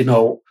about,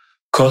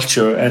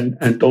 culture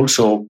and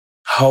also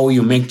how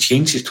you make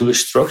changes to the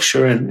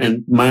structure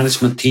and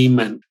management team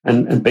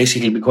and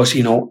basically because,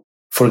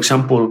 for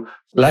example,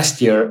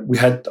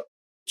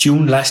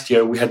 June last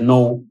year, we had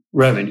no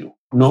revenue,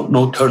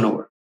 no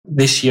turnover.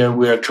 This year,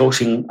 we are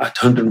closing at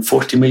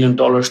 $140 million.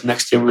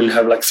 Next year, we'll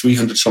have like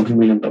 $300-something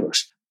million.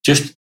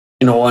 Just,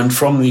 and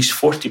from these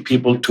 40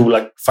 people to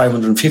like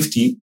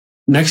 550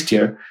 next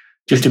year,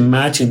 just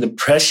imagine the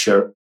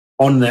pressure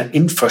on the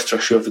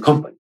infrastructure of the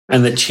company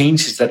and the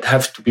changes that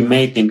have to be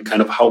made in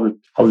kind of how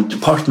the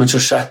departments are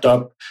set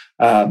up.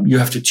 You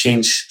have to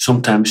change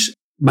sometimes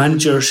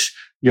managers.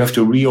 You have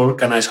to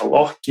reorganize a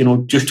lot,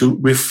 just to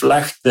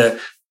reflect the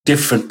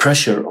different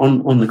pressure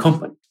on the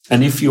company.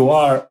 And if you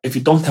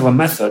don't have a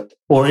method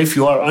or if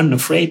you are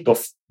unafraid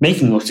of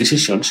making those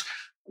decisions,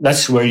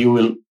 that's where you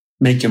will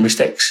make your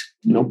mistakes,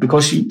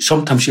 because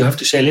sometimes you have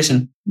to say,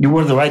 listen, you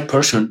were the right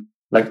person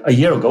like a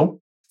year ago.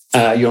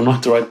 You're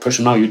not the right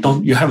person now.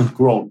 You haven't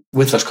grown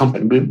with this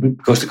company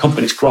because the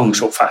company is growing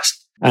so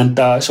fast. And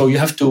so you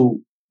have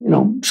to,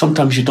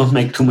 sometimes you don't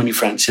make too many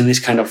friends in this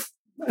kind of,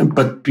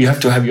 but you have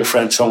to have your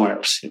friends somewhere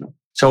else,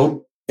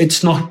 So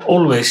it's not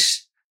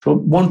always, so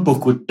one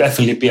book would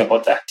definitely be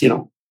about that,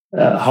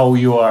 how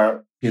you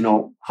are,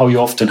 how you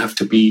often have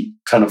to be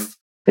kind of,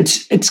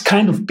 it's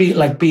kind of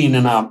like being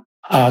in a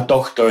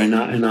doctor in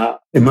a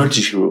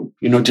emergency room,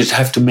 just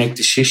have to make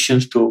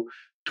decisions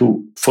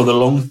for the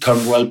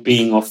long-term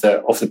well-being of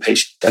the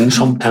patient. And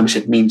sometimes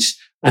it means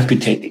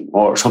amputating,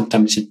 or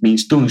sometimes it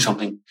means doing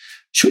something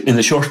in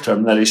the short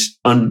term that is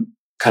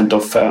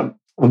uncomfortable.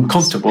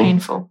 It's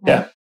painful.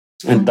 Yeah.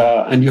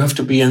 And you have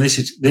to be, and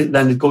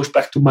then it goes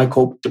back to my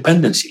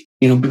codependency,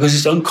 because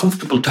it's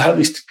uncomfortable to have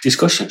these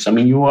discussions. I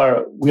mean,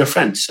 we are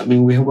friends. I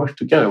mean, we have worked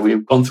together. We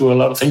have gone through a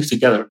lot of things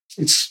together.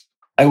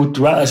 I would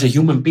rather, as a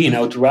human being,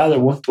 I would rather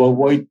want to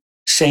avoid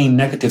saying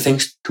negative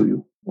things to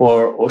you.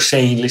 or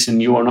saying, listen,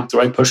 you are not the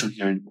right person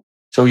here anymore.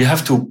 So you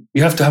have to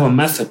have a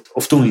method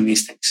of doing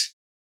these things.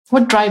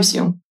 What drives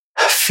you?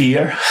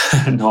 Fear?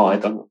 No, I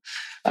don't know.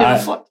 Fear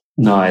of what?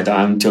 No,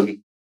 I'm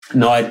joking.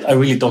 No, I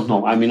really don't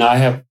know. I mean, I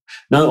have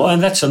no,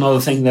 and that's another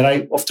thing that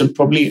I often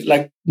probably,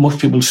 like most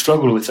people,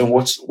 struggle with. And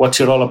what's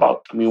it all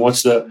about? I mean,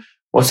 what's the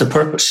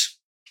purpose?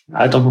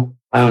 I don't know.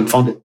 I haven't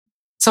found it.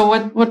 So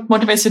what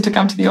motivates you to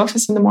come to the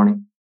office in the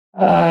morning?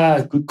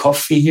 Good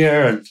coffee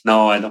here. And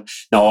no, I don't.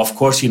 No, of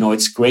course,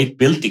 it's great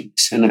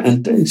buildings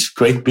and it's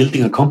great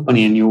building a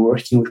company, and you're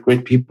working with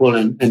great people,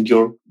 and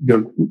you're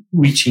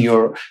reaching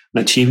and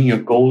achieving your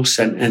goals,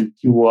 and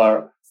you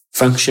are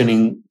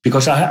functioning.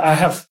 Because I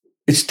have,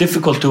 it's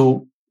difficult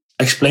to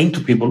explain to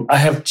people.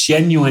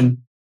 It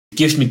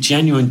gives me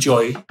genuine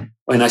joy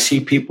when I see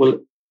people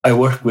I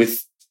work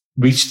with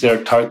reach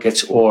their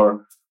targets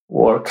or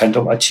kind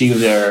of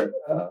achieve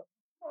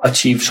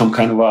some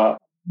kind of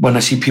when I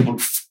see people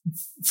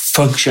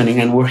functioning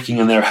and working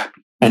and they're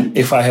happy. And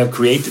if I have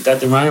created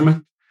that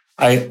environment,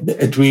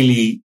 it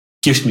really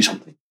gives me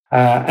something.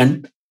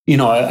 And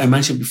I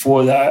mentioned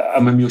before that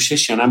I'm a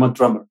musician. I'm a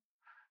drummer.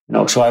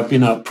 So I've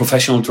been a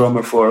professional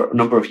drummer for a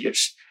number of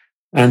years,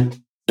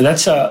 and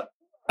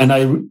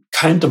I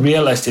kind of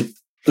realized it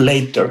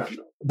later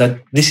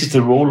that this is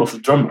the role of the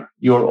drummer.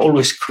 You're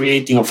always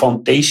creating a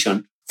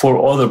foundation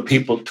for other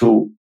people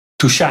to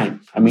shine.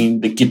 I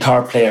mean, the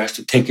guitar player has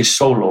to take his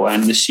solo,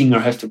 and the singer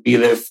has to be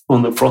there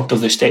on the front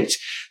of the stage.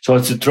 So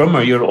as a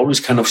drummer, you're always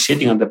kind of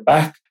sitting on the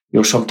back.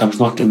 You're sometimes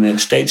not in the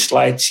stage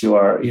lights. You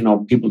are,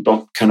 people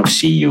don't kind of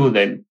see you.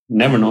 They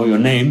never know your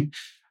name,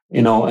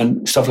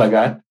 and stuff like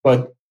that.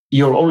 But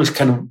you're always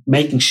kind of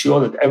making sure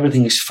that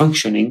everything is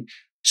functioning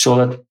so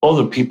that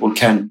other people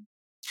can.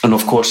 And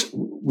of course,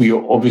 we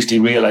obviously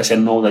realize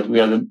and know that we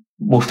are the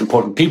most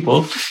important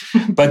people.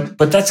 but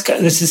that's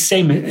the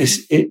same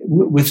as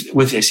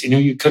with this.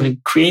 You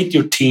can create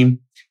your team,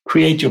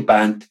 create your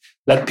band,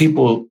 let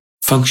people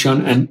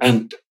function,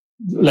 and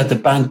let the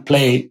band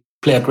play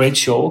a great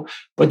show.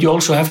 But you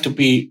also have to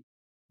be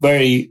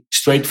very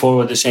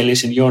straightforward and say,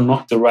 listen, you're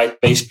not the right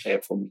bass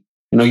player for me.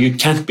 You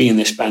can't be in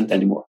this band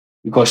anymore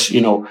because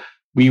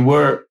we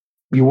were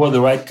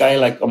the right guy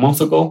like a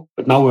month ago,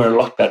 but now we're a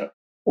lot better.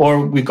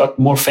 Or we got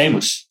more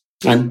famous,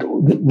 and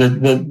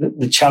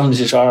the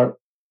challenges are,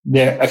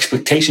 their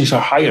expectations are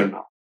higher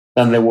now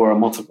than they were a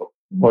month ago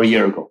or a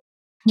year ago.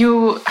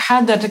 You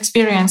had that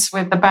experience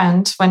with the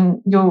band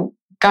when you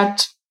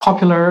got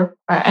popular,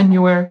 and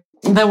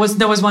there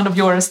was one of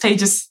your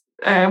stages.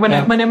 When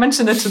I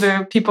mentioned it to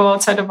the people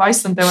outside of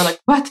Iceland, they were like,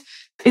 "What?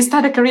 Is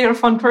that a career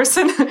of one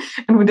person?"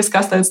 And we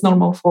discussed that it's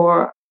normal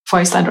for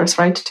Icelanders,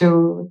 right,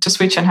 to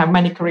switch and have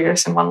many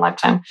careers in one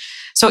lifetime.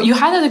 So you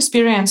had that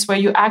experience where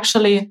you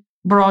actually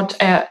brought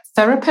a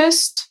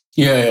therapist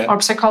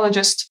or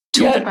psychologist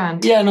to the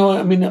band. Yeah, no,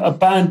 I mean, a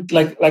band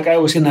like I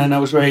was in, and I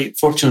was very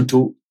fortunate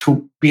to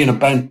be in a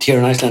band here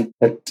in Iceland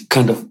that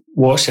kind of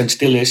was and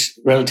still is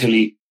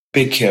relatively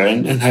big here,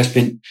 and has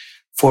been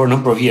for a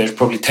number of years,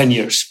 probably 10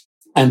 years.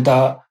 And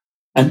a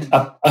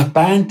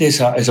band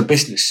is a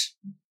business.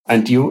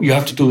 And you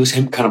have to do the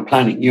same kind of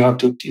planning. You have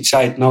to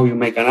decide, now you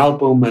make an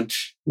album, and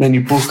then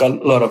you book a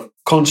lot of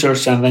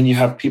concerts, and then you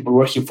have people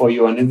working for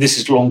you. And this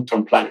is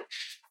long-term planning.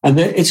 And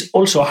then it's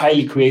also a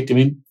highly creative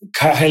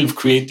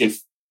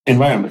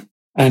environment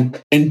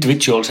and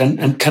individuals,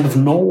 and kind of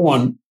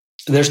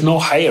there's no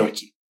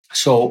hierarchy.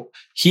 So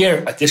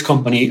here at this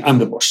company, I'm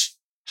the boss.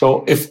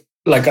 So if,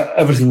 like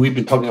everything we've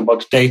been talking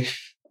about today,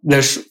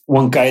 there's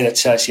one guy that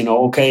says,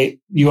 okay,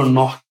 you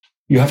have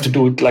to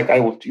do it like I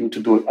want you to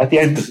do it at the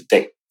end of the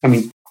day. I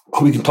mean,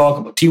 we can talk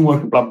about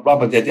teamwork and blah, blah, blah,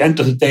 but at the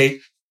end of the day,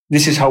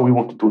 this is how we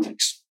want to do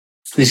things.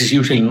 This is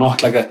usually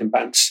not like that in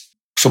bands.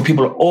 So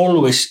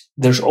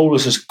there's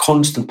always this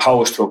constant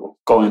power struggle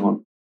going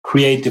on,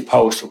 creative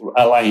power struggle,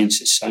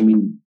 alliances. I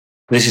mean,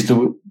 this is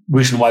the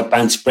reason why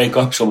bands break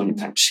up so many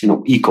times,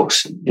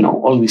 egos, and,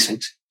 all these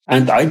things.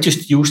 And I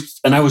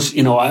was,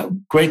 a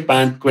great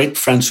band, great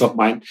friends of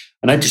mine.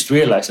 And I just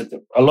realized that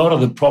a lot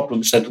of the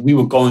problems that we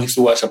were going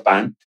through as a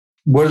band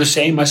were the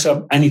same as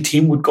any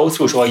team would go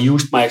through. So I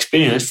used my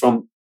experience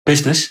from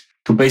business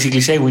to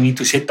basically say, we need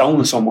to sit down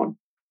with someone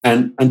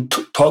and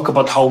talk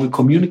about how we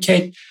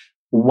communicate,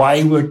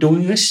 why we're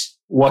doing this,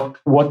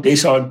 what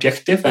is our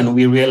objective. And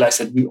we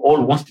realized that we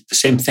all wanted the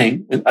same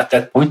thing. And at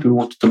that point, we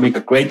wanted to make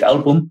a great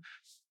album.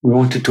 We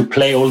wanted to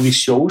play all these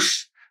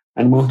shows,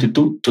 and we wanted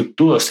to do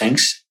those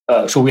things.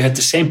 So we had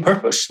the same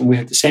purpose and we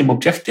had the same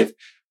objective,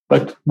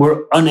 but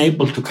we're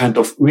unable to kind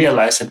of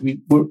realize that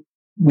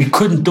we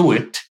couldn't do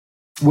it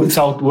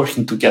without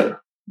working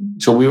together.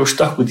 So we were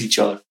stuck with each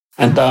other.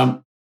 And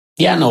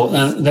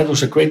that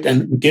was a great,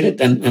 and we did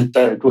it. And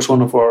it was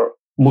one of our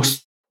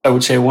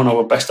one of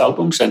our best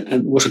albums, and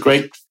it was a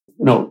great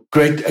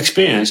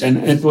experience. And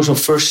it was a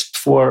first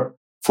for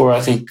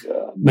I think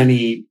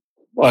many,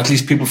 or at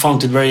least people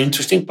found it very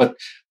interesting, but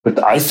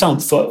I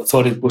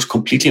thought it was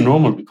completely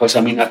normal, because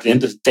I mean, at the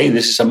end of the day,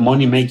 this is a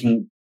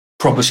money-making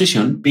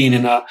proposition, being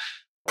in a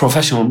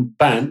professional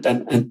band,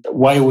 and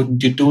why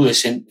wouldn't you do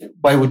this? And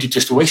why would you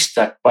just waste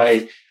that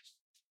by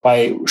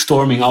by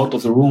storming out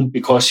of the room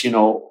because,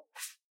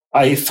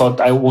 I thought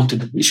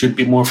should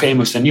be more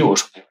famous than you or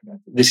something like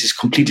that. This is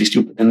completely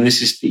stupid. And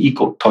this is the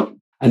ego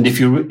talking. And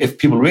if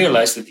people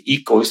realize that the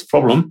ego is the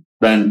problem,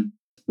 then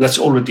that's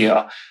already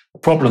a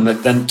problem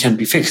that then can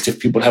be fixed if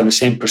people have the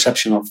same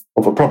perception of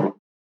a problem.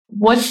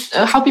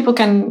 How people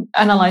can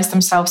analyze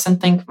themselves and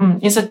think,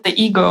 is it the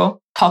ego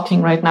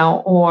talking right now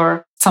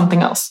or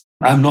something else?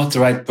 I'm not the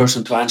right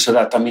person to answer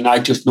that. I mean, I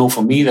just know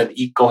for me that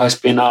ego has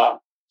been a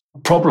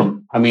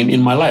problem. I mean,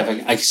 in my life,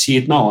 I see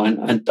it now,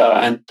 and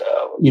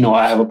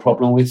I have a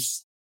problem with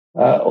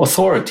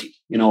authority.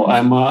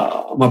 I'm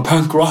a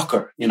punk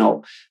rocker.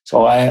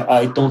 So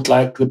I don't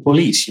like the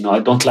police. I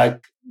don't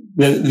like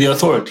the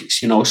authorities.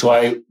 So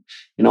I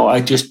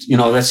just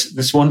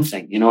that's one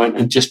thing.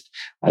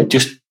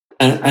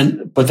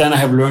 But then I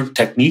have learned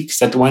techniques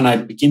that when I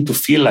begin to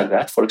feel like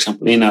that, for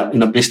example, in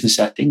a business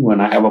setting, when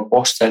I have a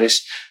boss that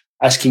is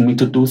asking me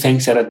to do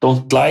things that I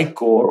don't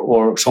like,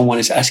 or someone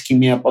is asking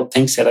me about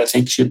things that I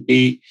think should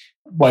be,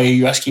 why are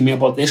you asking me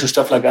about this or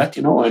stuff like that,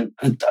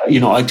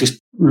 I just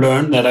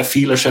learn that I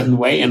feel a certain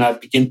way, and I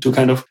begin to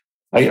kind of,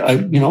 I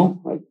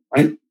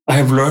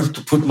have learned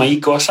to put my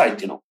ego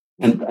aside,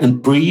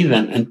 and breathe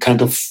and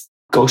kind of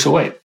goes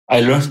away.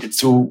 I learned it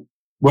through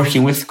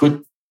working with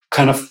good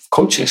kind of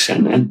coaches,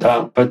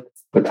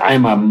 but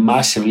I'm a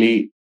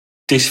massively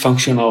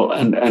dysfunctional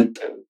and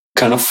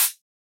kind of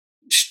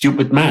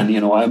stupid man.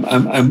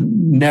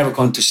 I'm never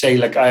going to say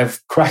like I've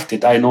cracked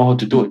it. I know how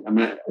to do it. I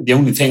mean, the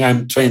only thing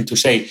I'm trying to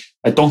say,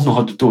 I don't know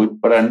how to do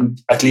it, but I'm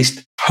at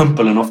least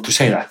humble enough to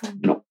say that.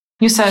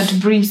 You said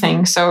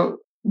breathing. So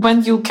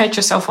when you catch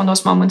yourself on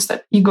those moments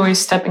that ego is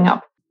stepping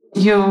up,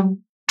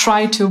 you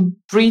try to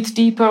breathe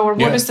deeper, or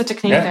what is the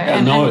technique there?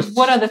 And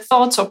what are the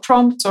thoughts or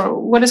prompts, or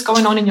what is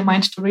going on in your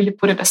mind to really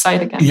put it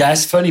aside again? Yeah,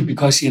 it's funny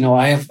because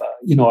I have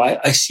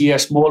I see a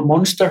small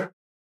monster.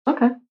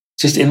 Okay.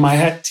 Just in my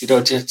head,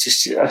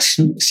 just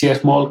see a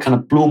small kind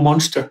of blue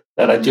monster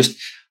that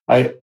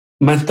I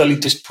mentally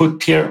just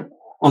put here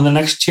on the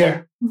next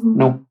chair.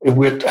 Mm-hmm. If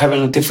we're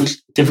having a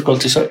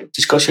difficult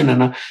discussion,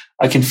 and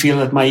I can feel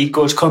that my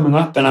ego is coming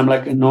up, and I'm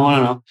like,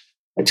 no.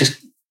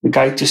 The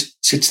guy just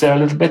sits there a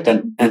little bit,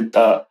 and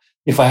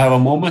if I have a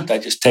moment, I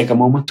just take a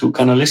moment to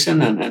kind of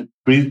listen and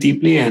breathe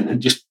deeply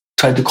and just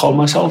try to calm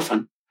myself.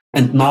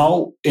 And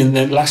now, in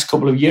the last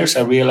couple of years,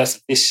 I realized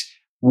that this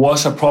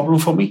was a problem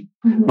for me.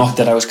 Mm-hmm. Not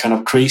that I was kind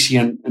of crazy,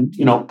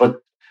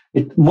 but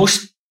it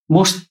most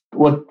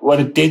what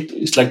it did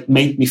is like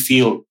made me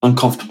feel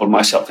uncomfortable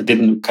myself. It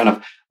didn't kind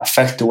of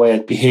affect the way I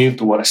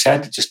behaved or what I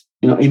said. It just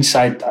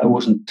inside I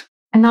wasn't.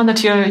 And now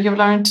that you've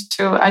learned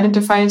to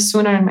identify it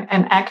sooner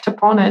and act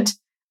upon it,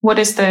 what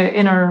is the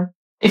inner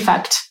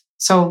effect?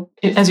 So,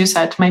 as you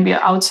said, maybe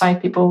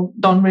outside people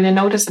don't really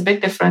notice a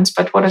big difference,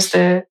 but what is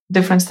the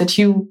difference that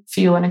you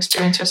feel and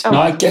experience yourself?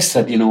 No, I guess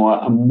that,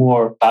 I'm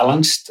more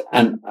balanced,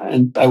 and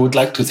I would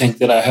like to think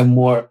that I have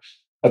more,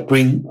 I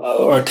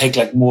take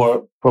like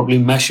more probably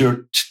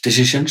measured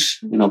decisions,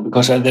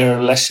 because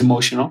they're less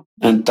emotional.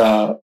 And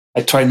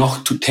I try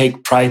not to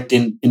take pride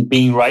in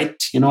being right.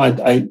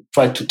 I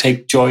try to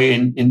take joy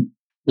in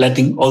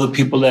letting other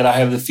people that I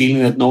have the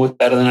feeling that know it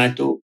better than I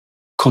do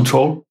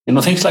control,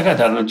 things like that.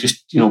 I don't know,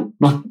 just,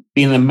 not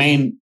being the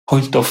main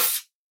point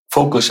of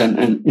focus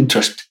and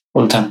interest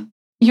all the time.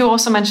 You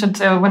also mentioned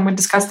when we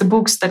discussed the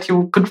books that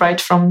you could write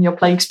from your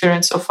play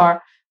experience so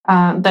far,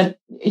 that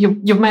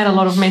you've made a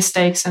lot of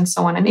mistakes and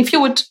so on. And if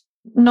you would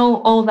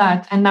know all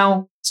that and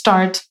now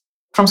start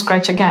from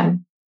scratch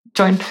again,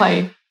 join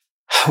play.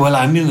 Well,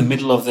 I'm in the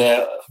middle of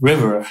the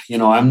river.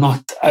 I'm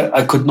not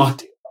at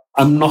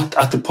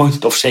the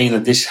point of saying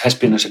that this has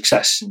been a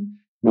success.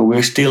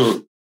 We're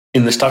still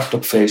in the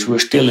startup phase. We're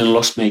still in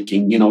loss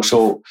making,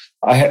 so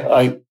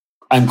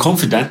I'm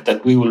confident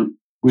that we will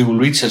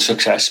reach a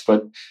success,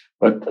 but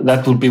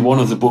that will be one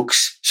of the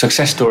books,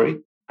 success story,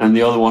 and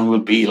the other one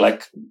will be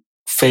like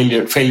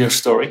failure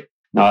story.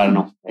 No, I don't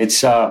know.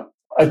 It's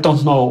I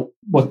don't know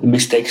what the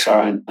mistakes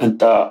are,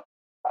 and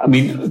I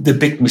mean the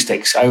big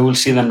mistakes. I will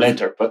see them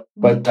later,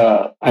 but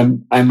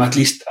I'm at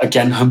least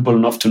again humble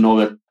enough to know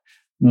that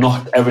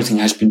not everything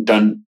has been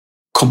done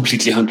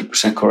completely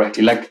 100%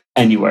 correctly, like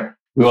anywhere.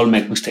 We all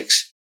make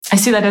mistakes. I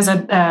see that as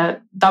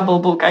a double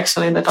book,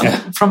 actually. That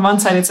from one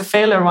side it's a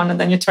failure one, and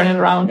then you turn it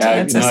around and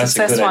it's a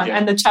success one. Idea.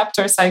 And the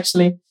chapters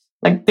actually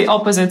like the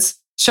opposites,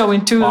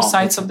 showing two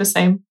sides of the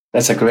same.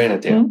 That's a great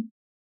idea. Mm-hmm.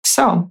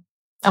 So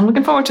I'm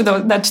looking forward to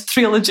that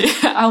trilogy.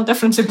 I'll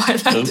definitely buy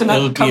that.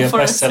 It'll be a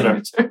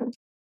bestseller.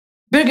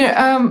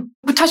 Birgir,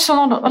 we touched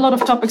on a lot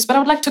of topics, but I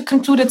would like to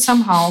conclude it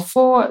somehow.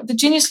 For the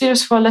genius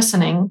leaders who are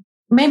listening,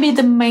 maybe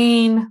the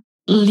main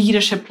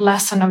leadership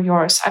lesson of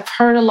yours. I've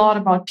heard a lot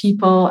about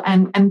people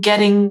and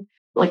getting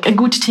like a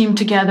good team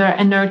together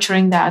and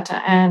nurturing that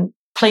and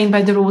playing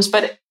by the rules.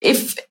 But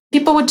if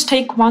people would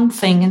take one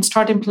thing and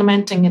start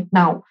implementing it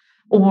now,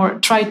 or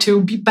try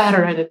to be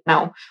better at it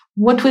now,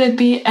 what would it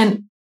be?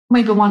 And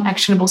maybe one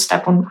actionable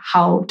step on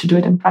how to do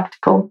it in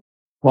practical.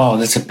 Wow,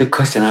 that's a big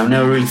question. I've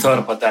never really thought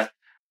about that,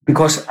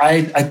 because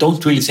I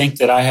don't really think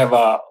that I have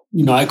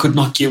I could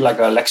not give like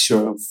a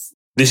lecture of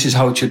this is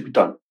how it should be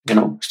done,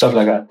 stuff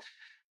like that.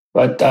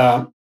 But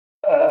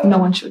no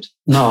one should.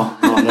 No,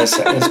 that's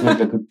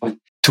maybe a good point.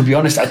 To be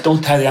honest, I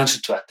don't have the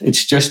answer to that.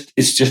 It's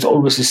just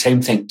always the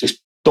same thing.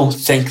 Just don't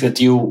think that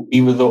you,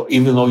 even though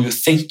you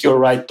think you're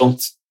right,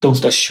 don't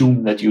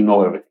assume that you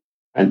know everything.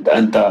 And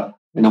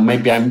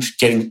maybe I'm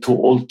getting too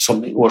old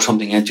or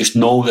something. I just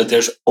know that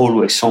there's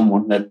always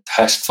someone that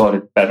has thought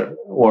it better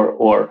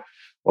or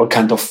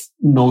kind of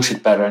knows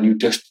it better,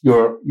 and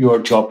your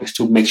job is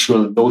to make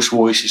sure that those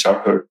voices are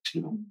heard.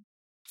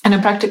 And a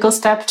practical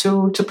step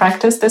to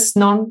practice this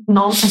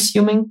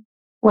non-assuming,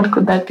 what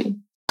could that be?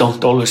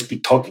 Don't always be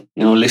talking.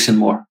 Listen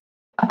more.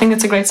 I think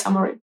it's a great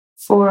summary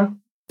for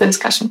the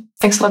discussion.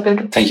 Thanks a lot,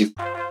 Birgir. Thank you.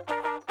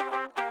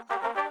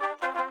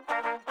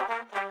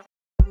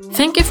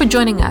 Thank you for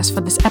joining us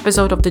for this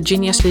episode of the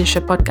Genius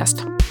Leadership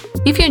Podcast.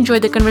 If you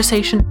enjoyed the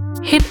conversation,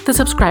 hit the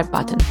subscribe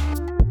button.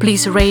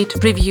 Please rate,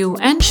 review,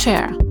 and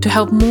share to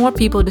help more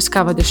people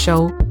discover the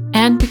show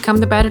and become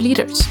the better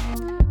leaders.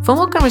 For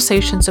more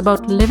conversations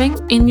about living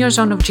in your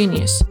zone of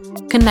genius,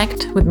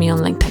 connect with me on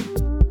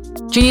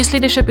LinkedIn. Genius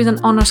Leadership is an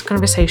honest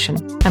conversation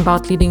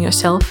about leading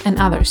yourself and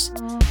others,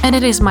 and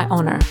it is my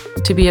honor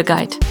to be a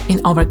guide in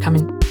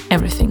overcoming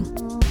everything.